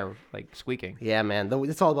chair squeaking. Yeah, man,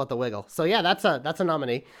 it's all about the wiggle. So yeah, that's a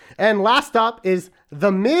nominee. And last up is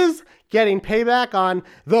The Miz getting payback on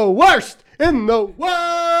the worst in the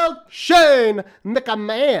world, Shane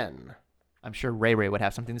McMahon. I'm sure Ray would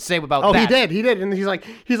have something to say about that. Oh, he did, and he's like,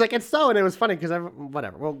 it's so, and it was funny because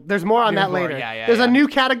whatever. Well, there's more on that later. Yeah, there's a new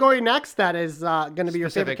category next that is going to be your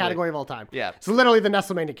favorite category of all time. Yeah, it's literally the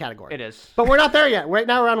Nestlemania category. It is, but we're not there yet. Right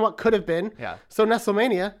now we're on what could have been. Yeah. So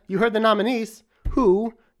Nestlemania, you heard the nominees.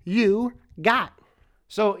 Who you got?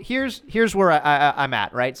 So here's where I'm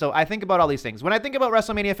at, right? So I think about all these things. When I think about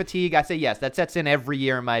WrestleMania fatigue, I say yes, that sets in every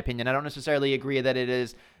year in my opinion. I don't necessarily agree that it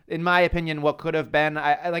is, in my opinion, what could have been.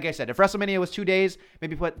 Like I said, if WrestleMania was 2 days,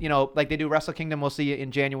 maybe put, like they do Wrestle Kingdom, we'll see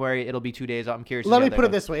in January, it'll be 2 days. I'm curious. Let me put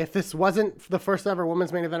it this way. If this wasn't the first ever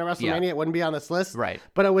women's main event of WrestleMania, it wouldn't be on this list. Right.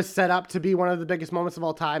 But it was set up to be one of the biggest moments of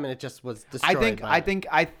all time, and it just was destroyed. I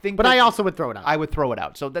think. But I also would throw it out. I would throw it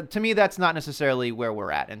out. So to me, that's not necessarily where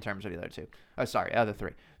we're at in terms of the other two. Other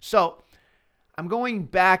three. So I'm going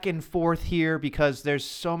back and forth here because there's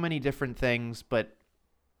so many different things, but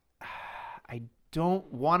I don't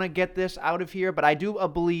want to get this out of here, but I do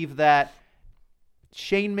believe that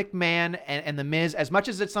Shane McMahon and The Miz, as much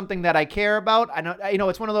as it's something that I care about, I know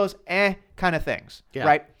it's one of those kind of things,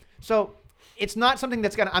 right? So it's not something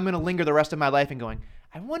that's I'm going to linger the rest of my life and going,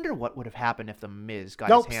 I wonder what would have happened if The Miz got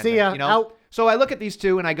his hands on it, Out. So I look at these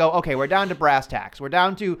two and I go, okay, we're down to brass tacks. We're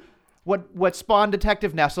down to what spawned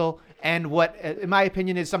Detective Nessel and what, in my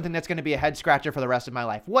opinion, is something that's going to be a head scratcher for the rest of my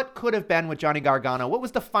life. What could have been with Johnny Gargano? What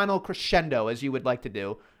was the final crescendo, as you would like to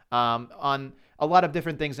do, on a lot of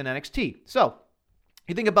different things in NXT? So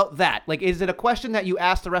You think about that. Like, is it a question that you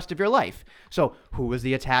ask the rest of your life? So, who was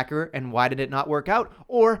the attacker and why did it not work out?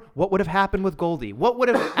 Or what would have happened with Goldie? What would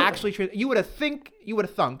have actually, you would have thunk,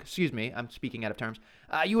 excuse me, I'm speaking out of terms.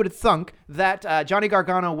 You would have thunk that Johnny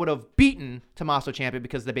Gargano would have beaten Tommaso Ciampa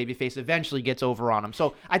because the babyface eventually gets over on him.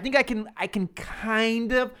 So I think I can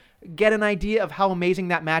kind of get an idea of how amazing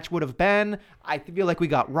that match would have been. I feel like we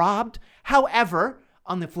got robbed. However,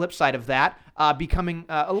 on the flip side of that, becoming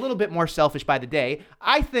a little bit more selfish by the day,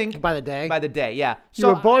 I think... By the day? By the day, yeah. You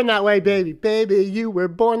were born that way, baby. Baby, you were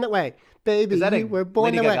born that way. Baby, you were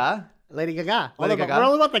born that way. Lady Gaga. Lady Gaga. We're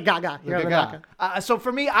all about the Gaga. Lady Gaga. So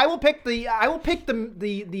for me, I will pick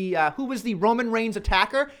the who was the Roman Reigns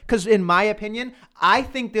attacker, because in my opinion, I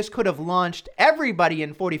think this could have launched everybody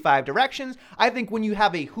in 45 directions. I think when you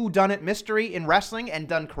have a whodunit mystery in wrestling and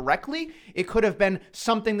done correctly, it could have been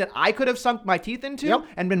something that I could have sunk my teeth into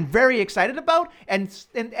and been very excited about. And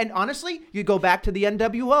honestly, you go back to the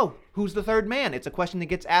NWO. Who's the third man? It's a question that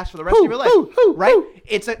gets asked for the rest of your life,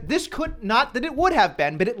 right? This could not that it would have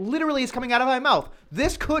been, but it literally is coming out of my mouth.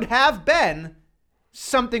 This could have been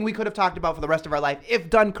something we could have talked about for the rest of our life if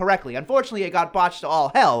done correctly. Unfortunately, it got botched to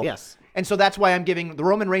all hell. Yes. And so that's why I'm giving the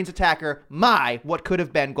Roman Reigns attacker what could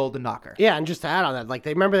have been Golden Knocker. Yeah, and just to add on that, like,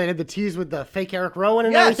 they did the tease with the fake Eric Rowan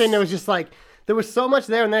and everything. There was just like, there was so much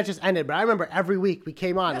there, and then it just ended. But I remember every week we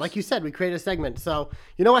came on, like you said, we created a segment. So,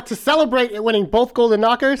 you know what? To celebrate it winning both Golden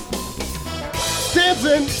Knockers,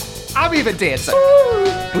 dancing. I'm even dancing.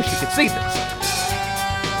 Wish you could see this.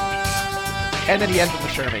 And then he ends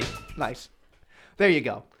with Shermie. Nice. There you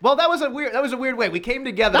go. Well, that was a weird way. We came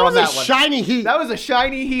together on that one. That was a shiny heat. That was a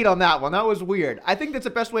shiny heat on that one. That was weird. I think that's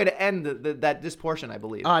the best way to end this portion, I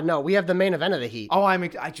believe. No, we have the main event of the heat. Oh, I'm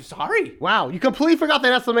just sorry. Wow, you completely forgot the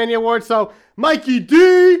WrestleMania award, so Mikey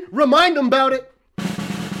D, remind them about it.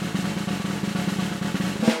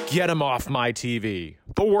 Get him off my TV.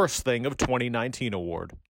 The worst thing of 2019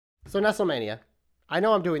 award. So WrestleMania, I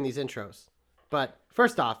know I'm doing these intros, but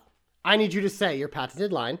first off, I need you to say your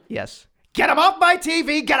patented line. Yes. Get him off my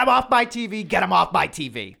TV, get him off my TV, get him off my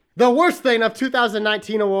TV. The worst thing of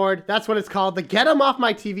 2019 award. That's what it's called. The Get him off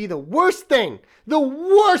my TV. The worst thing. The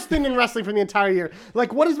worst thing in wrestling from the entire year.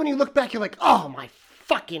 Like, what is when you look back, you're like, oh my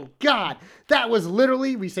fucking God. That was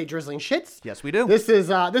literally, we say drizzling shits. Yes, we do. This is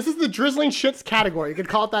the drizzling shits category. You could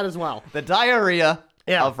call it that as well. The diarrhea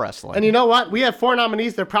of wrestling. And you know what? We have 4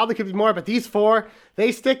 nominees. There probably could be more, but these 4,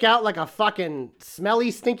 they stick out like a fucking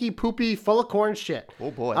smelly, stinky, poopy, full of corn shit.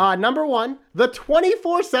 Oh, boy. Number 1, the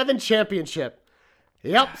 24/7 championship.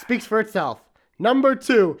 Yep, speaks for itself. Number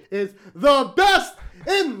 2 is the best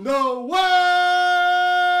in the world.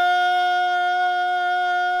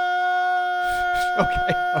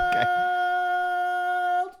 Okay.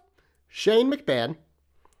 Shane McMahon.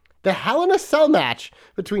 The Hell in a Cell match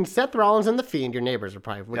between Seth Rollins and The Fiend. Your neighbors are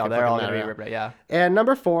probably... Yeah, they're all going to be... Yeah. And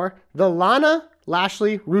number 4, the Lana,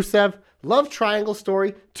 Lashley, Rusev love triangle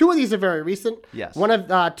story. 2 of these are very recent. Yes.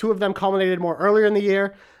 2 of them culminated more earlier in the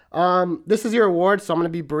year. This is your award, so I'm going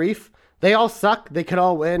to be brief. They all suck. They could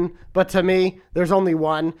all win. But to me, there's only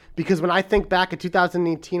one. Because when I think back at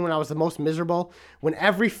 2018 when I was the most miserable, when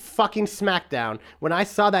every fucking SmackDown, when I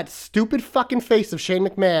saw that stupid fucking face of Shane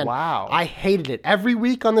McMahon, wow, I hated it. Every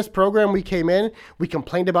week on this program we came in, we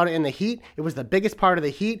complained about it in the heat. It was the biggest part of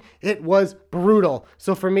the heat. It was brutal.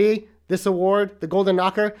 So for me, this award, the Golden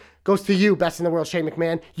Knocker, goes to you, best in the world, Shane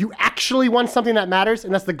McMahon. You actually won something that matters,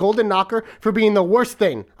 and that's the Golden Knocker for being the worst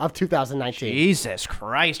thing of 2019. Jesus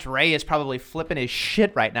Christ, Ray is probably flipping his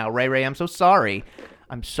shit right now. Ray, I'm so sorry.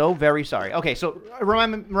 I'm so very sorry. Okay, so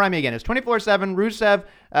remind me again. It's 24/7, Rusev,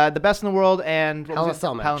 the best in the world, and Hell in a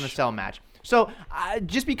Cell match. Hell in a Cell match. So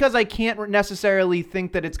just because I can't necessarily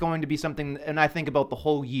think that it's going to be something, and I think about the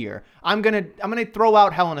whole year, I'm gonna throw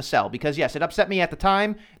out Hell in a Cell because yes, it upset me at the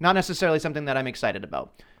time. Not necessarily something that I'm excited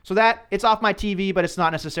about. So that it's off my TV, but it's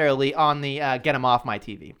not necessarily on the get them off my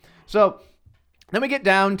TV. So then we get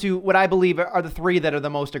down to what I believe are the 3 that are the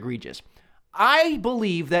most egregious. I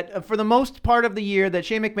believe that for the most part of the year that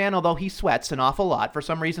Shane McMahon, although he sweats an awful lot, for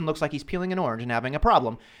some reason looks like he's peeling an orange and having a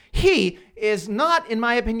problem. He is not, in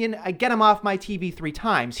my opinion, a get him off my TV 3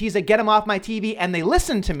 times. He's a get him off my TV and they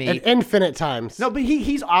listen to me. At infinite times. No, but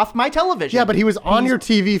he's off my television. Yeah, but he was on your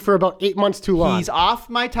TV for about 8 months too long. He's off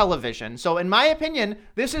my television. So in my opinion,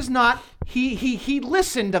 this is not... He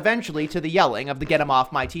listened eventually to the yelling of the get him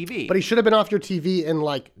off my TV. But he should have been off your TV in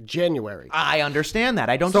like January. I understand that.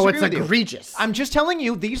 I don't disagree with you. So it's egregious. I'm just telling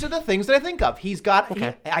you, these are the things that I think of. He's got...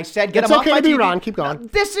 Okay. I said get him off my TV. It's okay to be wrong. Keep going.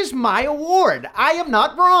 This is my award. I am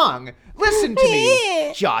not wrong. Listen to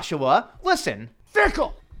me, Joshua. Listen.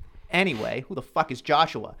 Fickle. Anyway, who the fuck is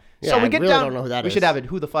Joshua? So we I get really down. don't know who that we is. should have a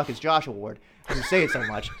Who the Fuck is Josh award. You say it so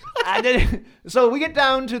much. So we get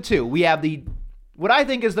down to 2. We have what I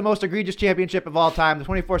think is the most egregious championship of all time, the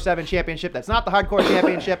 24/7 championship. That's not the hardcore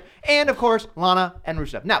championship. And, of course, Lana and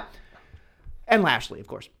Rusev. Now, and Lashley, of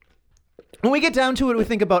course. When we get down to it, we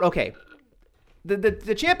think about, okay,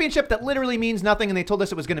 the championship that literally means nothing, and they told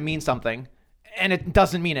us it was going to mean something, and it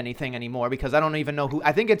doesn't mean anything anymore because I don't even know who.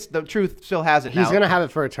 I think it's the Truth still has it now. He's going to have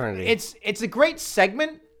it for eternity. It's a great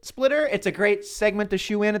segment splitter. It's a great segment to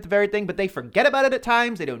shoe in at the very thing, but they forget about it at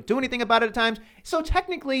times. They don't do anything about it at times. So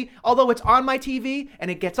technically, although it's on my TV and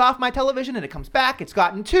it gets off my television and it comes back, it's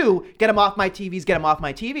gotten 2, get them off my TVs, get them off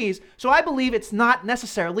my TVs. So I believe it's not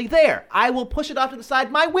necessarily there. I will push it off to the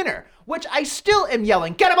side, my winner, which I still am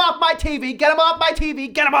yelling, get him off my TV, get him off my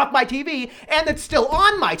TV, get him off my TV, and it's still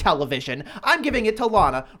on my television. I'm giving it to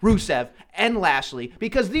Lana, Rusev, and Lashley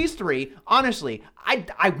because these 3, honestly,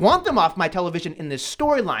 I want them off my television in this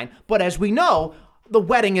storyline, but as we know, the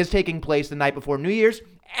wedding is taking place the night before New Year's,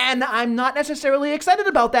 and I'm not necessarily excited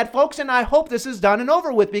about that, folks, and I hope this is done and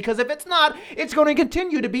over with, because if it's not, it's going to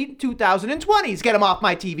continue to be 2020's Get 'em Off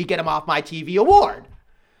My TV, Get 'em Off My TV award.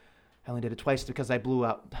 I only did it twice because I blew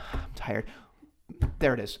out. I'm tired.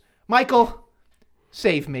 There it is. Michael,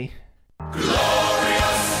 save me.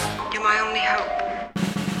 Glorious. You're my only hope.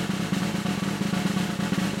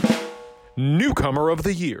 Newcomer of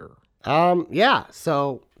the year. Yeah,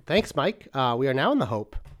 so thanks, Mike. We are now in the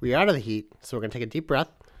Hope. We are out of the heat, so we're going to take a deep breath.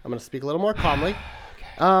 I'm going to speak a little more calmly.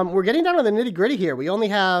 We're getting down to the nitty-gritty here. We only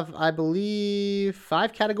have, I believe,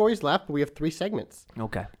 5 categories left, but we have 3 segments.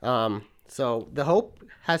 Okay. So the Hope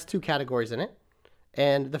has 2 categories in it.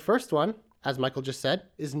 And the first one, as Michael just said,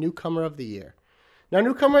 is Newcomer of the Year. Now,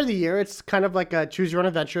 Newcomer of the Year, it's kind of like a choose your own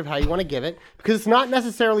adventure of how you want to give it, because it's not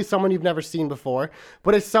necessarily someone you've never seen before,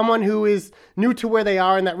 but it's someone who is new to where they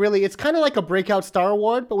are, and that really, it's kind of like a breakout star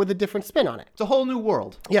award, but with a different spin on it. It's a whole new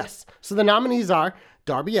world. Yes. So the nominees are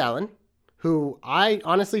Darby Allin, who I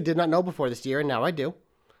honestly did not know before this year, and now I do.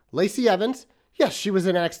 Lacey Evans. Yes, she was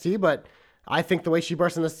in NXT, but I think the way she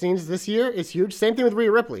burst in the scenes this year is huge. Same thing with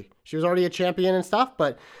Rhea Ripley. She was already a champion and stuff,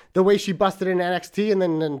 but the way she busted in NXT and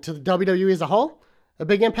then to the WWE as a whole, a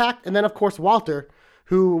big impact. And then, of course, Walter,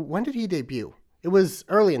 who, when did he debut? It was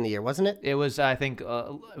early in the year, wasn't it? It was, I think,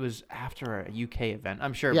 it was after a UK event.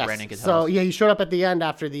 I'm sure Yes. Brandon could tell So, us. yeah, he showed up at the end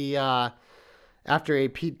after after a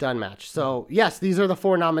Pete Dunne match. So, yes, these are the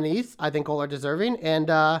 4 nominees I think all are deserving. And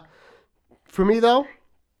for me, though,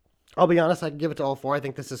 I'll be honest, I can give it to all 4. I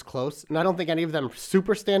think this is close. And I don't think any of them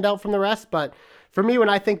super stand out from the rest. But for me, when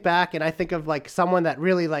I think back and I think of, like, someone that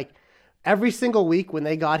really, like, every single week when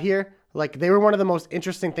they got here, like, they were one of the most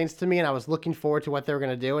interesting things to me, and I was looking forward to what they were going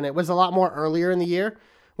to do. And it was a lot more earlier in the year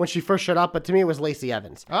when she first showed up, but to me, it was Lacey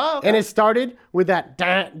Evans. Oh, okay. And it started with that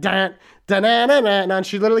and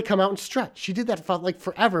she literally come out and stretch. She did that for like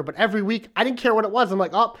forever, but every week, I didn't care what it was. I'm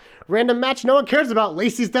like, oh, random match no one cares about.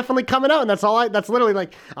 Lacey's definitely coming out, and that's literally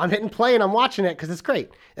like, I'm hitting play and I'm watching it because it's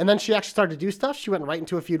great. And then she actually started to do stuff. She went right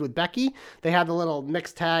into a feud with Becky. They had the little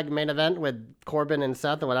mixed tag main event with Corbin and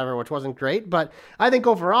Seth or whatever, which wasn't great. But I think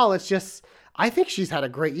overall, it's just, I think she's had a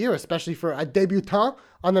great year, especially for a debutant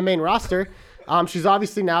on the main roster. She's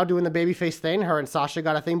obviously now doing the babyface thing. Her and Sasha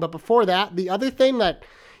got a thing. But before that, the other thing that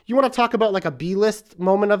you want to talk about, like a B-list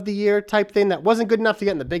moment of the year type thing that wasn't good enough to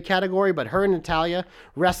get in the big category, but her and Natalya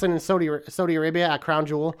wrestling in Saudi Arabia at Crown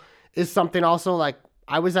Jewel is something also. Like,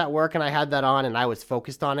 I was at work and I had that on and I was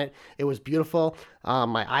focused on it. It was beautiful.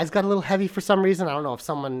 My eyes got a little heavy for some reason. I don't know if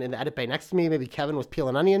someone in the edit bay next to me, maybe Kevin, was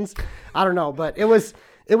peeling onions. I don't know, but it was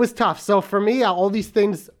tough. So for me, all these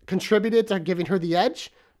things contributed to giving her the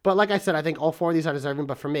edge. But like I said, I think all 4 of these are deserving.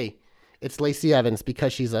 But for me, it's Lacey Evans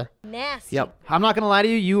because she's a nasty. Yep. I'm not going to lie to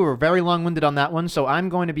you. You were very long-winded on that one, so I'm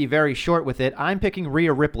going to be very short with it. I'm picking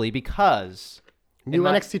Rhea Ripley because new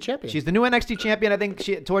NXT champion. She's the new NXT champion. I think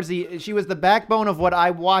she was the backbone of what I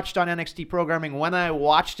watched on NXT programming. When I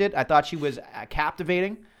watched it, I thought she was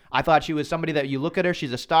captivating. I thought she was somebody that you look at her,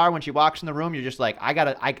 she's a star. When she walks in the room, you're just like, I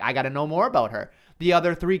gotta know more about her. The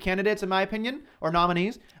other 3 candidates, in my opinion, or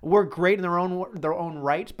nominees, were great in their own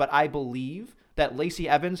right, but I believe that Lacey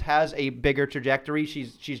Evans has a bigger trajectory.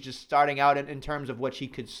 She's just starting out in terms of what she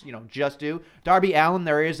could, just do. Darby Allin,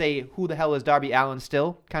 there is a who the hell is Darby Allin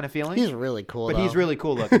still kind of feeling. He's really cool, but though. He's really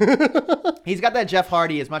cool looking. He's got that Jeff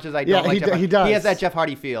Hardy, as much as I don't like Jeff Hardy. He does. He has that Jeff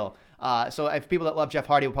Hardy feel. So if people that love Jeff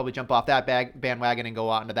Hardy will probably jump off that bandwagon and go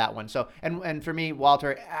out into that one. So and for me,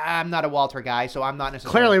 Walter, I'm not a Walter guy, so I'm not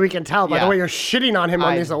necessarily. Clearly, we can tell by the way you're shitting on him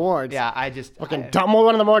on these awards. Yeah, I just fucking dumb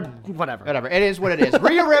one of the more whatever. Whatever. It is what it is.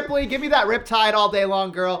 Rhea Ripley, give me that riptide all day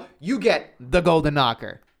long, girl. You get the golden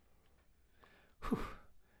knocker. Whew.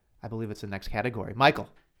 I believe it's the next category. Michael,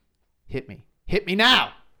 Hit me. Hit me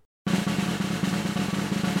now.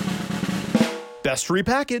 Best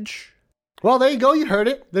repackage. Well, there you go. You heard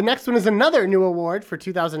it. The next one is another new award for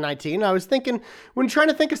 2019. I was thinking, when trying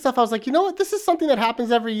to think of stuff, I was like, you know what? This is something that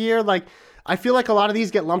happens every year. Like, I feel like a lot of these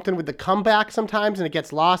get lumped in with the comeback sometimes, and it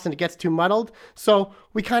gets lost and it gets too muddled. So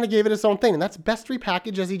we kind of gave it its own thing, and that's best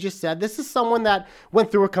repackage, as he just said. This is someone that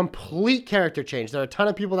went through a complete character change. There are a ton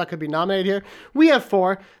of people that could be nominated here. We have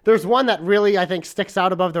 4. There's one that really, I think, sticks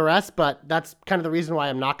out above the rest, but that's kind of the reason why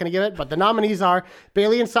I'm not going to give it. But the nominees are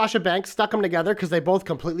Bayley and Sasha Banks. Stuck them together because they both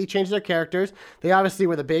completely changed their characters. They obviously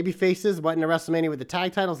were the baby faces, went into WrestleMania with the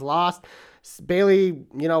tag titles, lost. Bayley,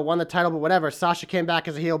 won the title, but whatever. Sasha came back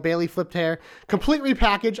as a heel. Bayley flipped hair. Complete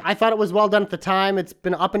repackage. I thought it was well done at the time. It's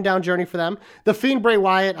been an up and down journey for them. The Fiend Bray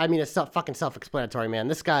Wyatt, I mean, it's fucking self-explanatory, man.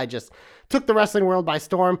 This guy just took the wrestling world by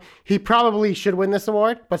storm. He probably should win this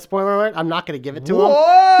award, but spoiler alert, I'm not going to give it to him.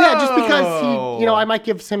 Yeah, just because he, I might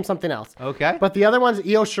give him something else. Okay. But the other one's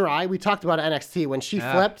Io Shirai. We talked about NXT. When she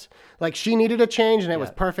flipped, like, she needed a change, and it was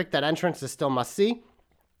perfect. That entrance is still must-see.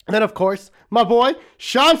 And then, of course, my boy,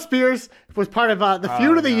 Shawn Spears, was part of the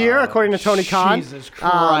feud of the year, according to Tony Khan. Jesus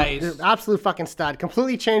Christ. Absolute fucking stud.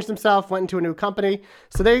 Completely changed himself, went into a new company.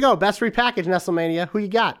 So there you go. Best repackaged WrestleMania. Who you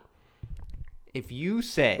got? If you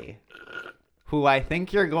say who I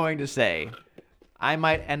think you're going to say, I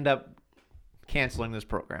might end up canceling this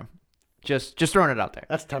program. Just throwing it out there.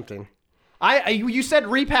 That's tempting. You said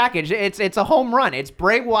repackaged. It's a home run. It's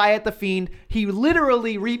Bray Wyatt, the Fiend. He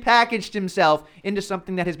literally repackaged himself into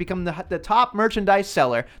something that has become the top merchandise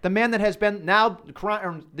seller. The man that has been now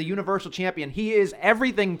the Universal Champion. He is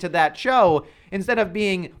everything to that show instead of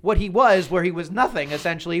being what he was, where he was nothing.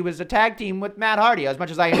 Essentially, he was a tag team with Matt Hardy. As much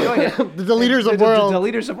as I enjoyed it, the leaders of worlds, the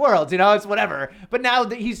leaders of worlds. It's whatever. But now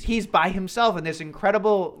that he's by himself in this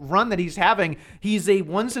incredible run that he's having, he's a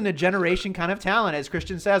once in a generation kind of talent, as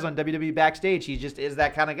Christian says on WWE Backstage. He just is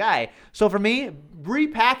that kind of guy. So for me,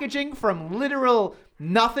 repackaging from literal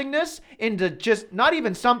nothingness into just not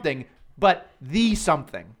even something, but the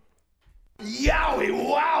something. Yowie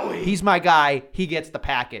wowie. He's my guy. He gets the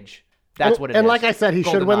package. That's what it is. And like I said, he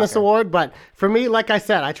should win this award. But for me, like I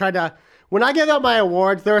said, I tried to, when I give out my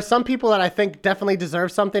awards, there are some people that I think definitely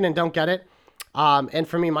deserve something and don't get it. And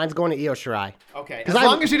for me, mine's going to Io Shirai. Okay. As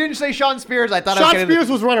long as you didn't say Shawn Spears, I thought Shawn Spears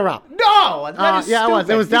was runner-up. No, that is yeah,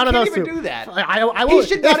 stupid. It was down to those two. You can't even do that. I will. He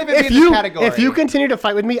should not even be in this category. If you continue to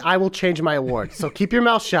fight with me, I will change my award. So keep your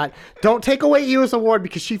mouth shut. Don't take away Io's award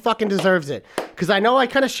because she fucking deserves it. Because I know I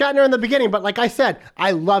kind of shat on her in the beginning, but like I said,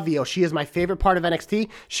 I love Io. She is my favorite part of NXT.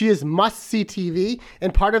 She is must-see TV,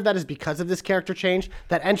 and part of that is because of this character change,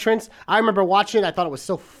 that entrance. I remember watching it. I thought it was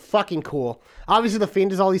so fucking cool. Obviously, The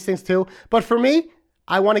Fiend does all these things too, but for me,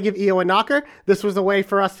 I want to give Io a knocker. This was a way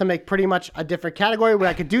for us to make pretty much a different category where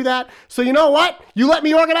I could do that. So you know what? You let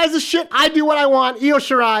me organize this shit. I do what I want. Io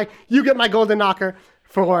Shirai, you get my golden knocker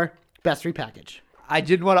for best repackage. I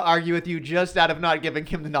didn't want to argue with you just out of not giving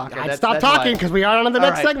him the knocker. I'd stop talking because we aren't on the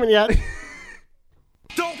next segment yet.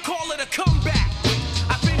 Don't call it a comeback.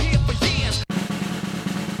 I've been here for years.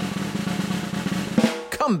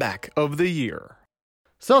 Comeback of the year.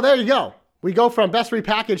 So there you go. We go from best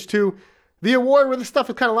repackage to the award where the stuff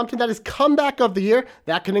is kind of lumped in. That is comeback of the year.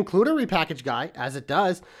 That can include a repackaged guy, as it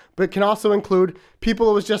does, but it can also include people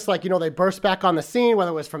who was just like, they burst back on the scene, whether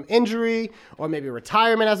it was from injury or maybe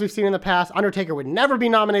retirement, as we've seen in the past. Undertaker would never be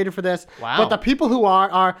nominated for this. Wow. But the people who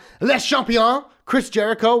are Les Champions. Chris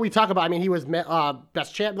Jericho, we talk about, he was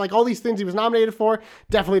best champ, like all these things he was nominated for,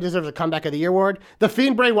 definitely deserves a comeback of the year award. The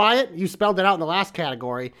Fiend Bray Wyatt, you spelled it out in the last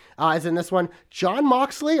category, is in this one. Jon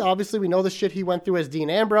Moxley, obviously we know the shit he went through as Dean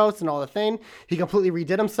Ambrose and all the thing. He completely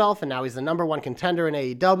redid himself, and now he's the #1 contender in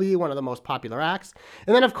AEW, one of the most popular acts.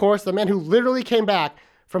 And then, of course, the man who literally came back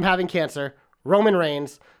from having cancer, Roman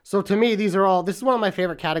Reigns. So to me, this is one of my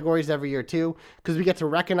favorite categories every year too, because we get to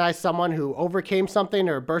recognize someone who overcame something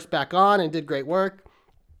or burst back on and did great work.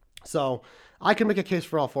 So I can make a case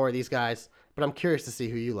for all 4 of these guys, but I'm curious to see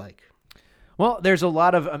who you like. Well, there's a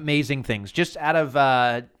lot of amazing things. Just out of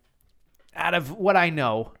what I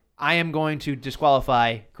know, I am going to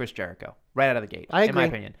disqualify Chris Jericho right out of the gate. I agree. In my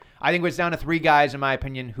opinion, I think it's down to 3 guys, in my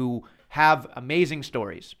opinion, who have amazing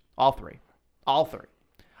stories. All three.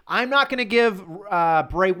 I'm not going to give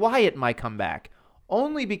Bray Wyatt my comeback,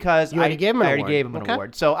 only because I already gave him an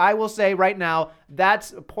award. So I will say right now,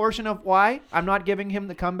 that's a portion of why I'm not giving him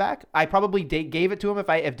the comeback. I probably gave it to him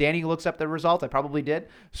if Danny looks up the results. I probably did.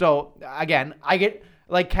 So again, I get,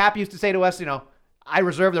 like Cap used to say to us, I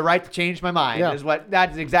reserve the right to change my mind. Yeah.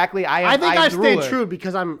 That's exactly I am. I think I've the stayed ruler. true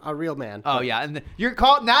because I'm a real man. Oh yeah, and you're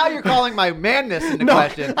calling my manness into No,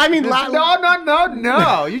 question. I mean,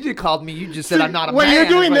 no. You just called me. You just said I'm not a man. What you're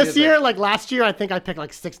doing That's what this you year, said. like last year, I think I picked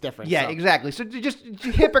like 6 different. Yeah, so. exactly. So just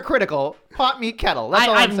hypocritical, pot meat kettle. That's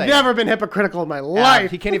all I'm I've saying. never been hypocritical in my life.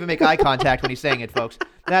 He can't even make eye contact when he's saying it, folks.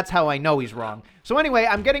 That's how I know he's wrong. So anyway,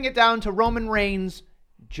 I'm getting it down to Roman Reigns,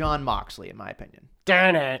 Jon Moxley, in my opinion.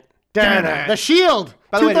 Darn it. The Shield.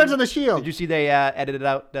 By the way, 2/3 of the Shield. Did you see they edited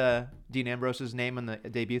out Dean Ambrose's name on the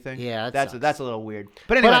debut thing? Yeah, that's a little weird.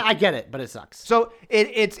 But But anyway, I get it, but it sucks. so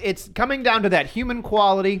it's coming down to that human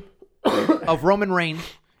quality of Roman Reigns,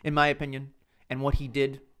 in my opinion, and what he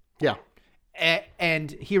did, Yeah.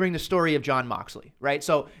 and hearing the story of Jon Moxley, right?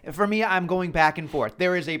 So for me, I'm going back and forth.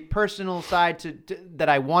 There is a personal side to that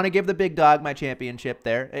I want to give the big dog my championship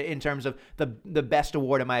there in terms of the best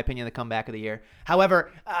award, in my opinion, the comeback of the year.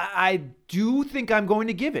 However, I do think I'm going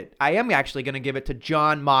to give it. I am actually going to give it to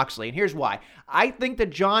Jon Moxley, and here's why. I think that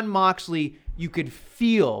Jon Moxley, you could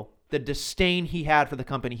feel the disdain he had for the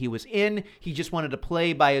company he was in. He just wanted to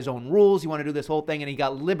play by his own rules. He wanted to do this whole thing, and he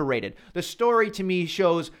got liberated. The story, to me,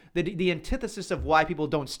 shows the antithesis of why people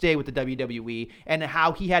don't stay with the WWE and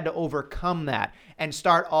how he had to overcome that and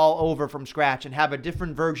start all over from scratch and have a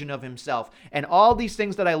different version of himself. And all these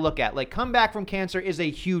things that I look at, like come back from cancer is a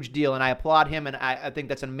huge deal, and I applaud him, and I think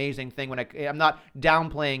that's an amazing thing. I'm not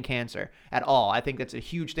downplaying cancer at all. I think that's a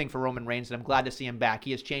huge thing for Roman Reigns, and I'm glad to see him back.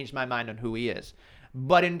 He has changed my mind on who he is.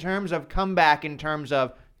 But in terms of comeback, in terms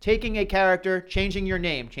of taking a character, changing your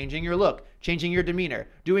name, changing your look, changing your demeanor,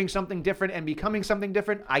 doing something different and becoming something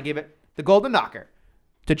different, I give it the golden knocker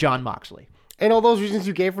to Jon Moxley. And all those reasons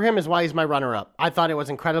you gave for him is why he's my runner-up. I thought it was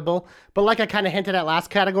incredible. But like I kind of hinted at last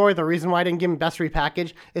category, the reason why I didn't give him best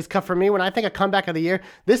repackage is because for me, when I think a comeback of the year,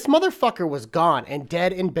 this motherfucker was gone and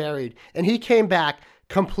dead and buried. And he came back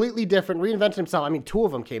completely different, reinvented himself. I mean, 2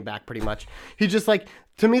 of them came back pretty much. He just like,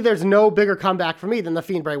 to me, there's no bigger comeback for me than The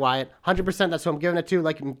Fiend Bray Wyatt. 100%, that's who I'm giving it to.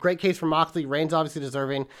 Like, great case for Moxley. Reigns obviously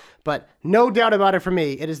deserving. But no doubt about it for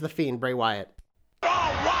me, it is The Fiend Bray Wyatt. Oh,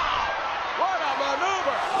 wow! What a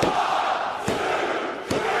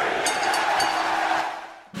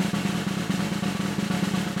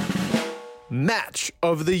maneuver! Match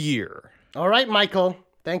of the year. All right, Michael.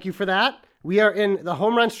 Thank you for that. We are in the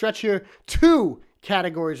home run stretch here. 2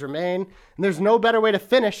 categories remain. And there's no better way to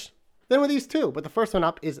finish than with these 2. But the first one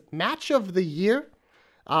up is Match of the Year.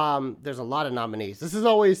 There's a lot of nominees. This is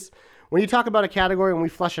always, when you talk about a category and we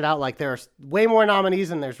flush it out, like there's way more nominees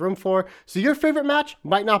than there's room for. So your favorite match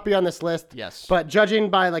might not be on this list. Yes. But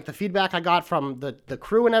judging by like the feedback I got from the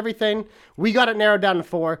crew and everything, we got it narrowed down to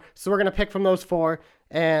 4. So we're going to pick from those 4.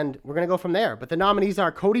 And we're going to go from there. But the nominees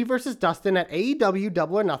are Cody versus Dustin at AEW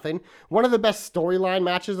Double or Nothing. One of the best storyline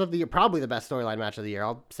matches of the year. Probably the best storyline match of the year.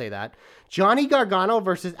 I'll say that. Johnny Gargano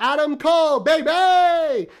versus Adam Cole,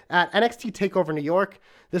 baby! At NXT TakeOver New York.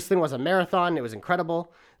 This thing was a marathon. It was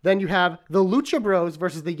incredible. Then you have the Lucha Bros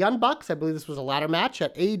versus the Young Bucks. I believe this was a ladder match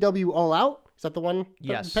at AEW All Out. Is that the one that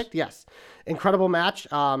Yes. you picked? Yes. Incredible match.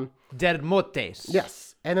 Dermotes.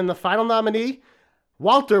 Yes. And then the final nominee,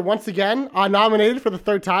 Walter, once again, nominated for the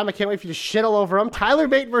 3rd time. I can't wait for you to shit all over him. Tyler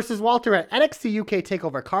Bate versus Walter at NXT UK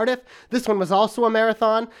TakeOver Cardiff. This one was also a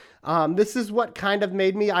marathon. This is what kind of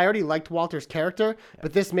made me, I already liked Walter's character,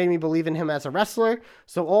 but this made me believe in him as a wrestler.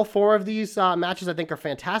 So all 4 of these matches I think are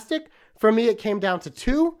fantastic. For me, it came down to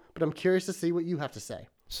 2, but I'm curious to see what you have to say.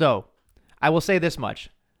 So, I will say this much.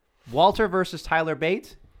 Walter versus Tyler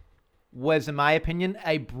Bate was, in my opinion,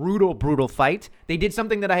 a brutal, brutal fight. They did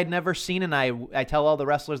something that I had never seen, and I tell all the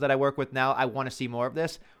wrestlers that I work with now, I want to see more of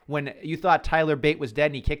this. When you thought Tyler Bate was dead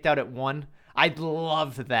and he kicked out at 1, I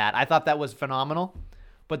loved that. I thought that was phenomenal.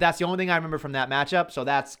 But that's the only thing I remember from that matchup, so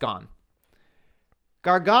that's gone.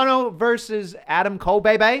 Gargano versus Adam Cole,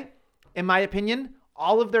 baby. In my opinion,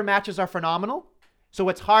 all of their matches are phenomenal. So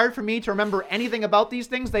it's hard for me to remember anything about these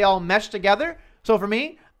things. They all mesh together. So for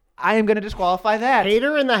me, I am going to disqualify that.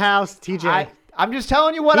 Hater in the house, TJ. I'm just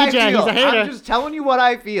telling you what I TJ, feel. he's a hater. I'm just telling you what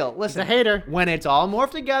I feel. Listen, a hater. When it's all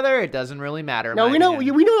morphed together, it doesn't really matter. No, we know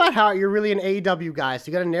that how you're really an AEW guy, so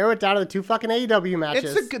you got to narrow it down to the 2 fucking AEW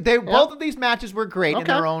matches. Both of these matches were great in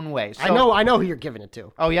their own way. So, I know who you're giving it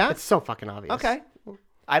to. Oh, yeah? It's so fucking obvious. Okay.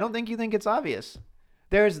 I don't think you think it's obvious.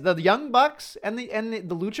 There's the Young Bucks and the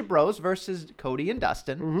Lucha Bros versus Cody and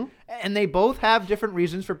Dustin, and they both have different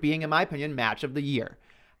reasons for being, in my opinion, match of the year.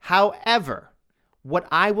 However, what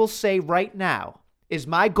I will say right now is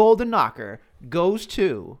my golden knocker goes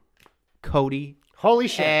to Cody Holy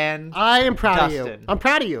shit. And I am proud of you. Dustin. I'm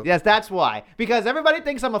proud of you. Yes, that's why. Because everybody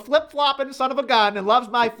thinks I'm a flip-flopping son of a gun and loves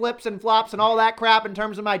my flips and flops and all that crap in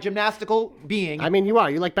terms of my gymnastical being. I mean, you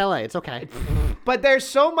are. You like ballet. It's okay. But there's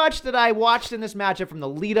so much that I watched in this matchup, from the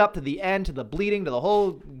lead up to the end to the bleeding to the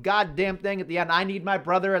whole goddamn thing at the end. I need my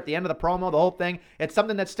brother at the end of the promo, the whole thing. It's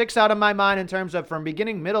something that sticks out in my mind in terms of from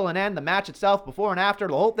beginning, middle, and end, the match itself, before and after,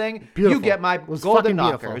 the whole thing. Beautiful. You get my It was golden fucking knocker.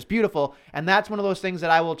 beautiful. It was beautiful. And that's one of those things that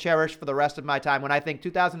I will cherish for the rest of my time. When I think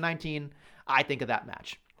 2019, I think of that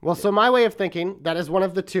match. Well, so my way of thinking, that is one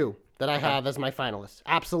of the two that I have as my finalists.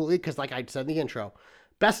 Absolutely, because like I said in the intro,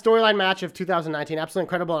 best storyline match of 2019. Absolutely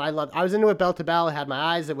incredible. I was into it bell to bell. I had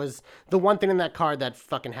my eyes. It was the one thing in that card that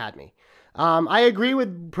fucking had me. I agree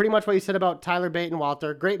with pretty much what you said about Tyler Bate and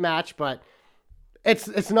Walter. Great match, but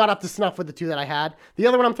it's not up to snuff with the two that I had. The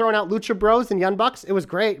other one I'm throwing out, Lucha Bros and Young Bucks. It was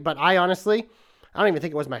great, but I don't even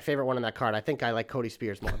think it was my favorite one in that card. I think I like Cody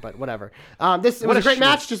Spears more, but whatever. It was a great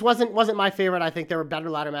match, just wasn't my favorite. I think there were better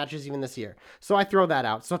ladder matches even this year. So I throw that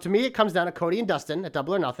out. So to me, it comes down to Cody and Dustin at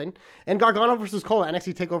Double or Nothing, and Gargano versus Cole at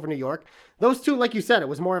NXT TakeOver New York. Those two, like you said, it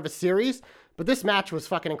was more of a series, but this match was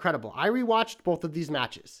fucking incredible. I rewatched both of these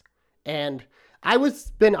matches, and I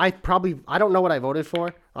don't know what I voted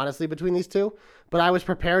for, honestly, between these two, but I was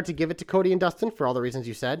prepared to give it to Cody and Dustin for all the reasons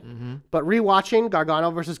you said. Mm-hmm. But rewatching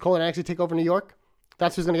Gargano versus Cole at NXT TakeOver New York,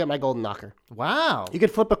 that's who's going to get my golden knocker. Wow. You could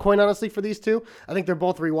flip a coin, honestly, for these two. I think they're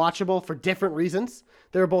both rewatchable for different reasons.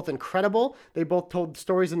 They were both incredible. They both told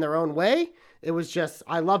stories in their own way. It was just,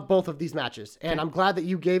 I love both of these matches. And I'm glad that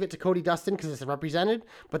you gave it to Cody Dustin because it's represented,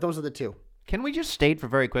 but those are the two. Can we just state for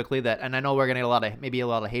very quickly that, and I know we're going to get maybe a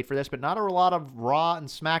lot of hate for this, but not a lot of Raw and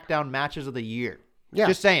SmackDown matches of the year. Yeah.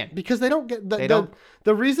 Just saying. Because they don't get,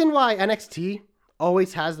 the reason why NXT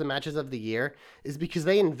always has the matches of the year is because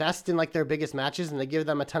they invest in like their biggest matches and they give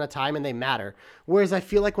them a ton of time and they matter. Whereas I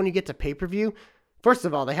feel like when you get to pay-per-view, first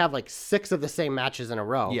of all, they have like 6 of the same matches in a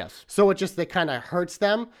row. Yes. So it kind of hurts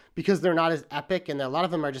them because they're not as epic and a lot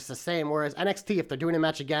of them are just the same. Whereas NXT, if they're doing a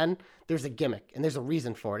match again, there's a gimmick and there's a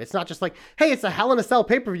reason for it. It's not just like, hey, it's a Hell in a Cell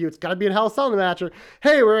pay-per-view. It's got to be a Hell in a Cell match. Or,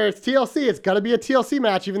 hey, it's TLC. It's got to be a TLC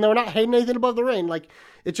match, even though we're not hating anything above the ring. Like,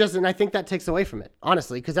 it just, and I think that takes away from it,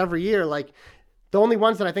 honestly, because every year, like, the only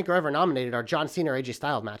ones that I think are ever nominated are John Cena or AJ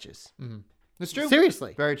Styles matches. Mm-hmm. That's true.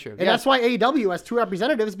 Seriously. Very true. And that's why AEW has 2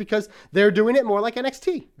 representatives, because they're doing it more like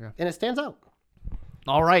NXT. Yeah. And it stands out.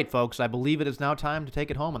 All right, folks. I believe it is now time to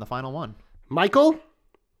take it home on the final one. Michael,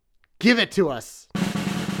 give it to us.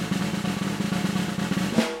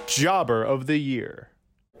 Jobber of the Year.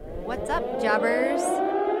 What's up, jobbers?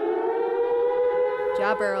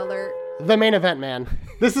 Jobber alert. The main event, man.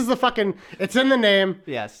 This is it's in the name.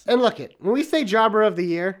 Yes. And look it, when we say Jobber of the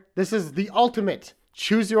Year, this is the ultimate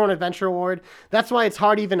Choose Your Own Adventure award. That's why it's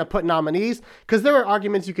hard even to put nominees, because there are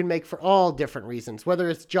arguments you can make for all different reasons, whether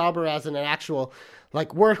it's Jobber as an actual like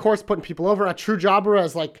workhorse putting people over, a true jobber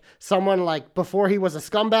as like someone like before he was a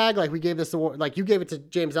scumbag. Like we gave this award, like you gave it to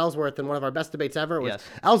James Ellsworth in one of our best debates ever. It was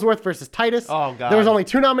Ellsworth versus Titus. Oh God. There was only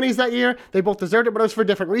 2 nominees that year. They both deserved it, but it was for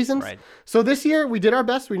different reasons. Right. So this year we did our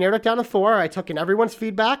best. We narrowed it down to 4. I took in everyone's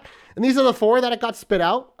feedback, and these are the 4 that it got spit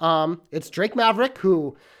out. It's Drake Maverick,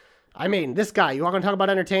 who, I mean, this guy, you want to talk about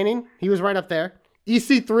entertaining? He was right up there.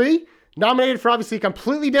 EC3, nominated for obviously a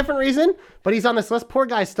completely different reason, but he's on this list. Poor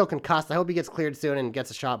guy's still concussed. I hope he gets cleared soon and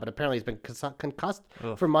gets a shot, but apparently he's been concussed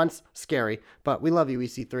for months. Scary, but we love you,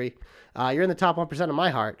 EC3. You're in the top 1% of my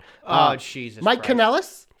heart. Oh, Jesus Mike Christ.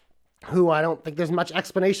 Kanellis, who I don't think there's much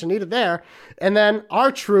explanation needed there. And then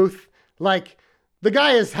R-Truth, like, the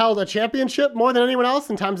guy has held a championship more than anyone else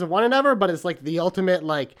in times of one and ever, but it's like the ultimate,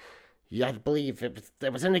 like, yeah, I believe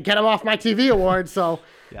it was in the Get Him Off My TV award. So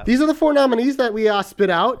these are the 4 nominees that we spit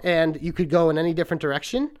out, and you could go in any different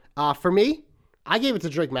direction. For me, I gave it to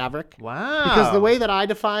Drake Maverick. Wow. Because the way that I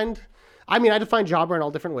defined Jobber in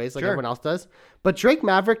all different ways, like everyone else does. But Drake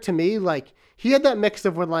Maverick, to me, like, he had that mix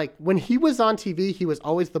of when he was on TV, he was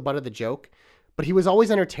always the butt of the joke, but he was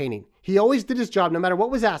always entertaining. He always did his job, no matter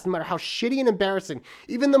what was asked, no matter how shitty and embarrassing,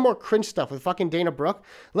 even the more cringe stuff with fucking Dana Brooke.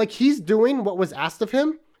 Like, he's doing what was asked of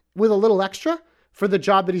him with a little extra for the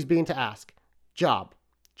job that he's being to ask.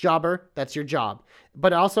 Jobber, that's your job.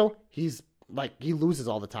 But also, he's like, he loses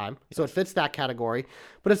all the time. So it fits that category.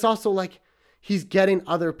 But it's also like, he's getting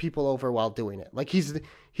other people over while doing it. Like he's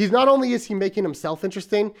not only is he making himself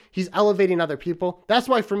interesting, he's elevating other people. That's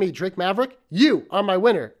why for me, Drake Maverick, you are my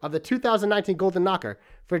winner of the 2019 Golden Knocker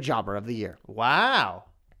for Jobber of the Year. Wow.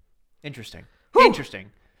 Interesting. Whew.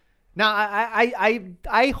 Interesting. Now,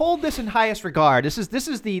 I hold this in highest regard. This is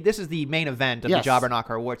the main event of the Jobber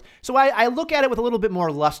Knocker Awards. So I look at it with a little bit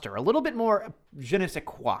more luster, a little bit more je ne sais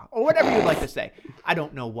quoi, or whatever you'd like to say. I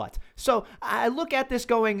don't know what. So I look at this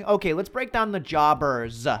going, okay, let's break down the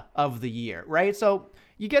jobbers of the year, right? So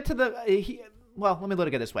you get to let me look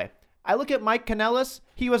at it this way. I look at Mike Kanellis.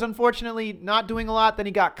 He was unfortunately not doing a lot. Then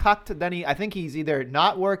he got cucked. Then I think he's either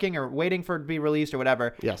not working or waiting for it to be released or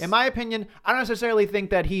whatever. Yes. In my opinion, I don't necessarily think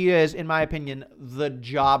that he is, in my opinion, the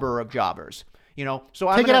jobber of jobbers.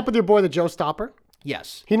 So take it up with your boy, the Joe Stopper.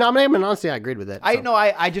 Yes. He nominated him, and honestly, I agreed with it. So.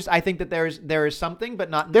 I think that there is something, but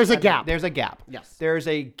not. There's a gap. There's a gap. Yes. There's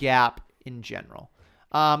a gap in general.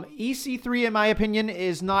 EC3, in my opinion,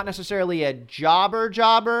 is not necessarily a jobber.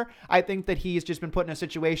 I think that he's just been put in a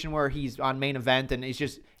situation where he's on main event and he's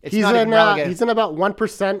in about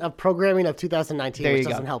 1% of programming of 2019, which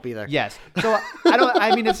doesn't help either. Yes. So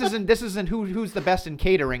this isn't who's the best in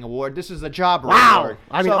catering award. This is a jobber award.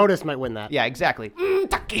 Otis might win that. Yeah, exactly.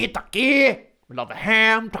 Tucky. Love the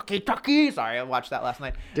ham, Tucky. Sorry, I watched that last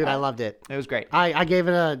night. Dude, I loved it. It was great. I gave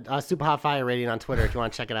it a super hot fire rating on Twitter if you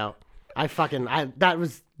want to check it out. That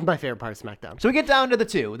was my favorite part of SmackDown. So we get down to the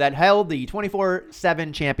two that held the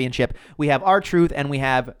 24/7 championship. We have R-Truth and we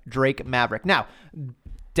have Drake Maverick. Now,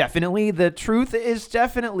 definitely the Truth is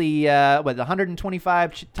definitely the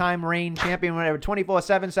 125-time reign champion, whatever,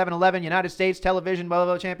 24/7, 7-Eleven, United States television, blah,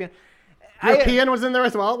 blah, blah, champion. European was in there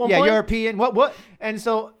as well at one point? Yeah, European. What? And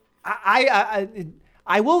so I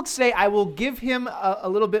will say I will give him a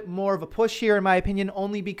little bit more of a push here, in my opinion,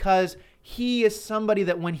 only because he is somebody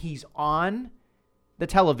that when he's on the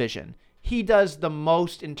television, he does the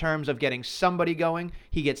most in terms of getting somebody going.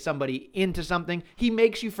 He gets somebody into something. He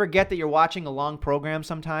makes you forget that you're watching a long program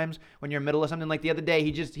sometimes when you're in the middle of something. Like the other day,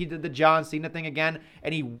 he did the John Cena thing again,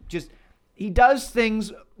 and he does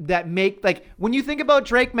things that make, like, when you think about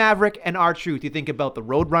Drake Maverick and R-Truth, you think about the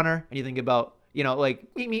Roadrunner, and you think about Wile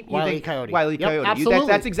E. Coyote. Wile E. Yep, Coyote. absolutely.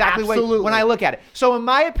 That's exactly when I look at it. So in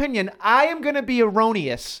my opinion, I am going to be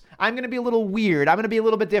erroneous. I'm going to be a little weird. I'm going to be a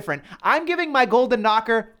little bit different. I'm giving my golden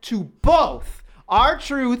knocker to both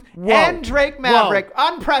R-Truth and Drake Maverick.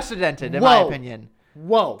 Unprecedented, in my opinion.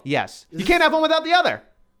 Whoa. Yes. You can't have one without the other.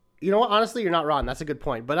 You know what? Honestly, you're not wrong. That's a good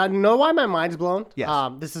point. But I know why my mind's blown.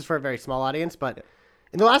 Yes. This is for a very small audience, but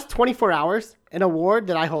in the last 24 hours, an award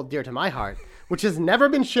that I hold dear to my heart, which has never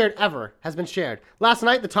been shared ever, has been shared. Last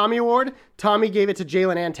night, the Tommy Award, Tommy gave it to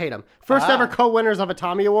Jalen and Tatum. First ever co-winners of a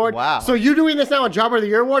Tommy Award. Wow. So you doing this now, a Jobber of the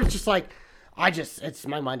Year award, it's just like,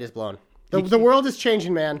 my mind is blown. The world is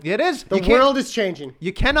changing, man. It is. The world is changing.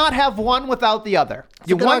 You cannot have one without the other.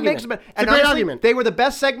 It's a great argument. They were the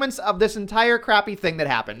best segments of this entire crappy thing that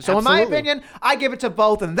happened. So in my opinion, I give it to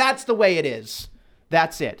both, and that's the way it is.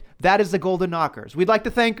 That's it. That is the Golden Knockers. We'd like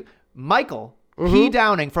to thank Michael P.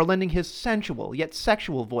 Downing for lending his sensual yet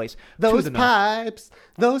sexual voice to the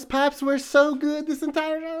Those pipes were so good this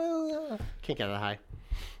entire can't get that high.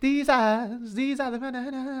 These eyes, the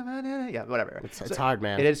yeah, whatever. It's hard,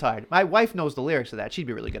 man. It is hard. My wife knows the lyrics of that. She'd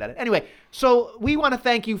be really good at it. Anyway, so we want to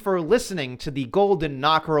thank you for listening to the Golden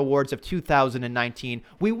Knocker Awards of 2019.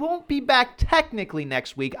 We won't be back technically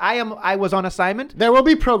next week. I was on assignment. There will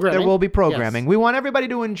be programming. Yes. We want everybody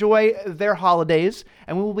to enjoy their holidays,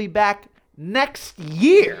 and we will be back next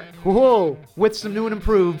year with some new and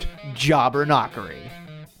improved Jobber Knockery.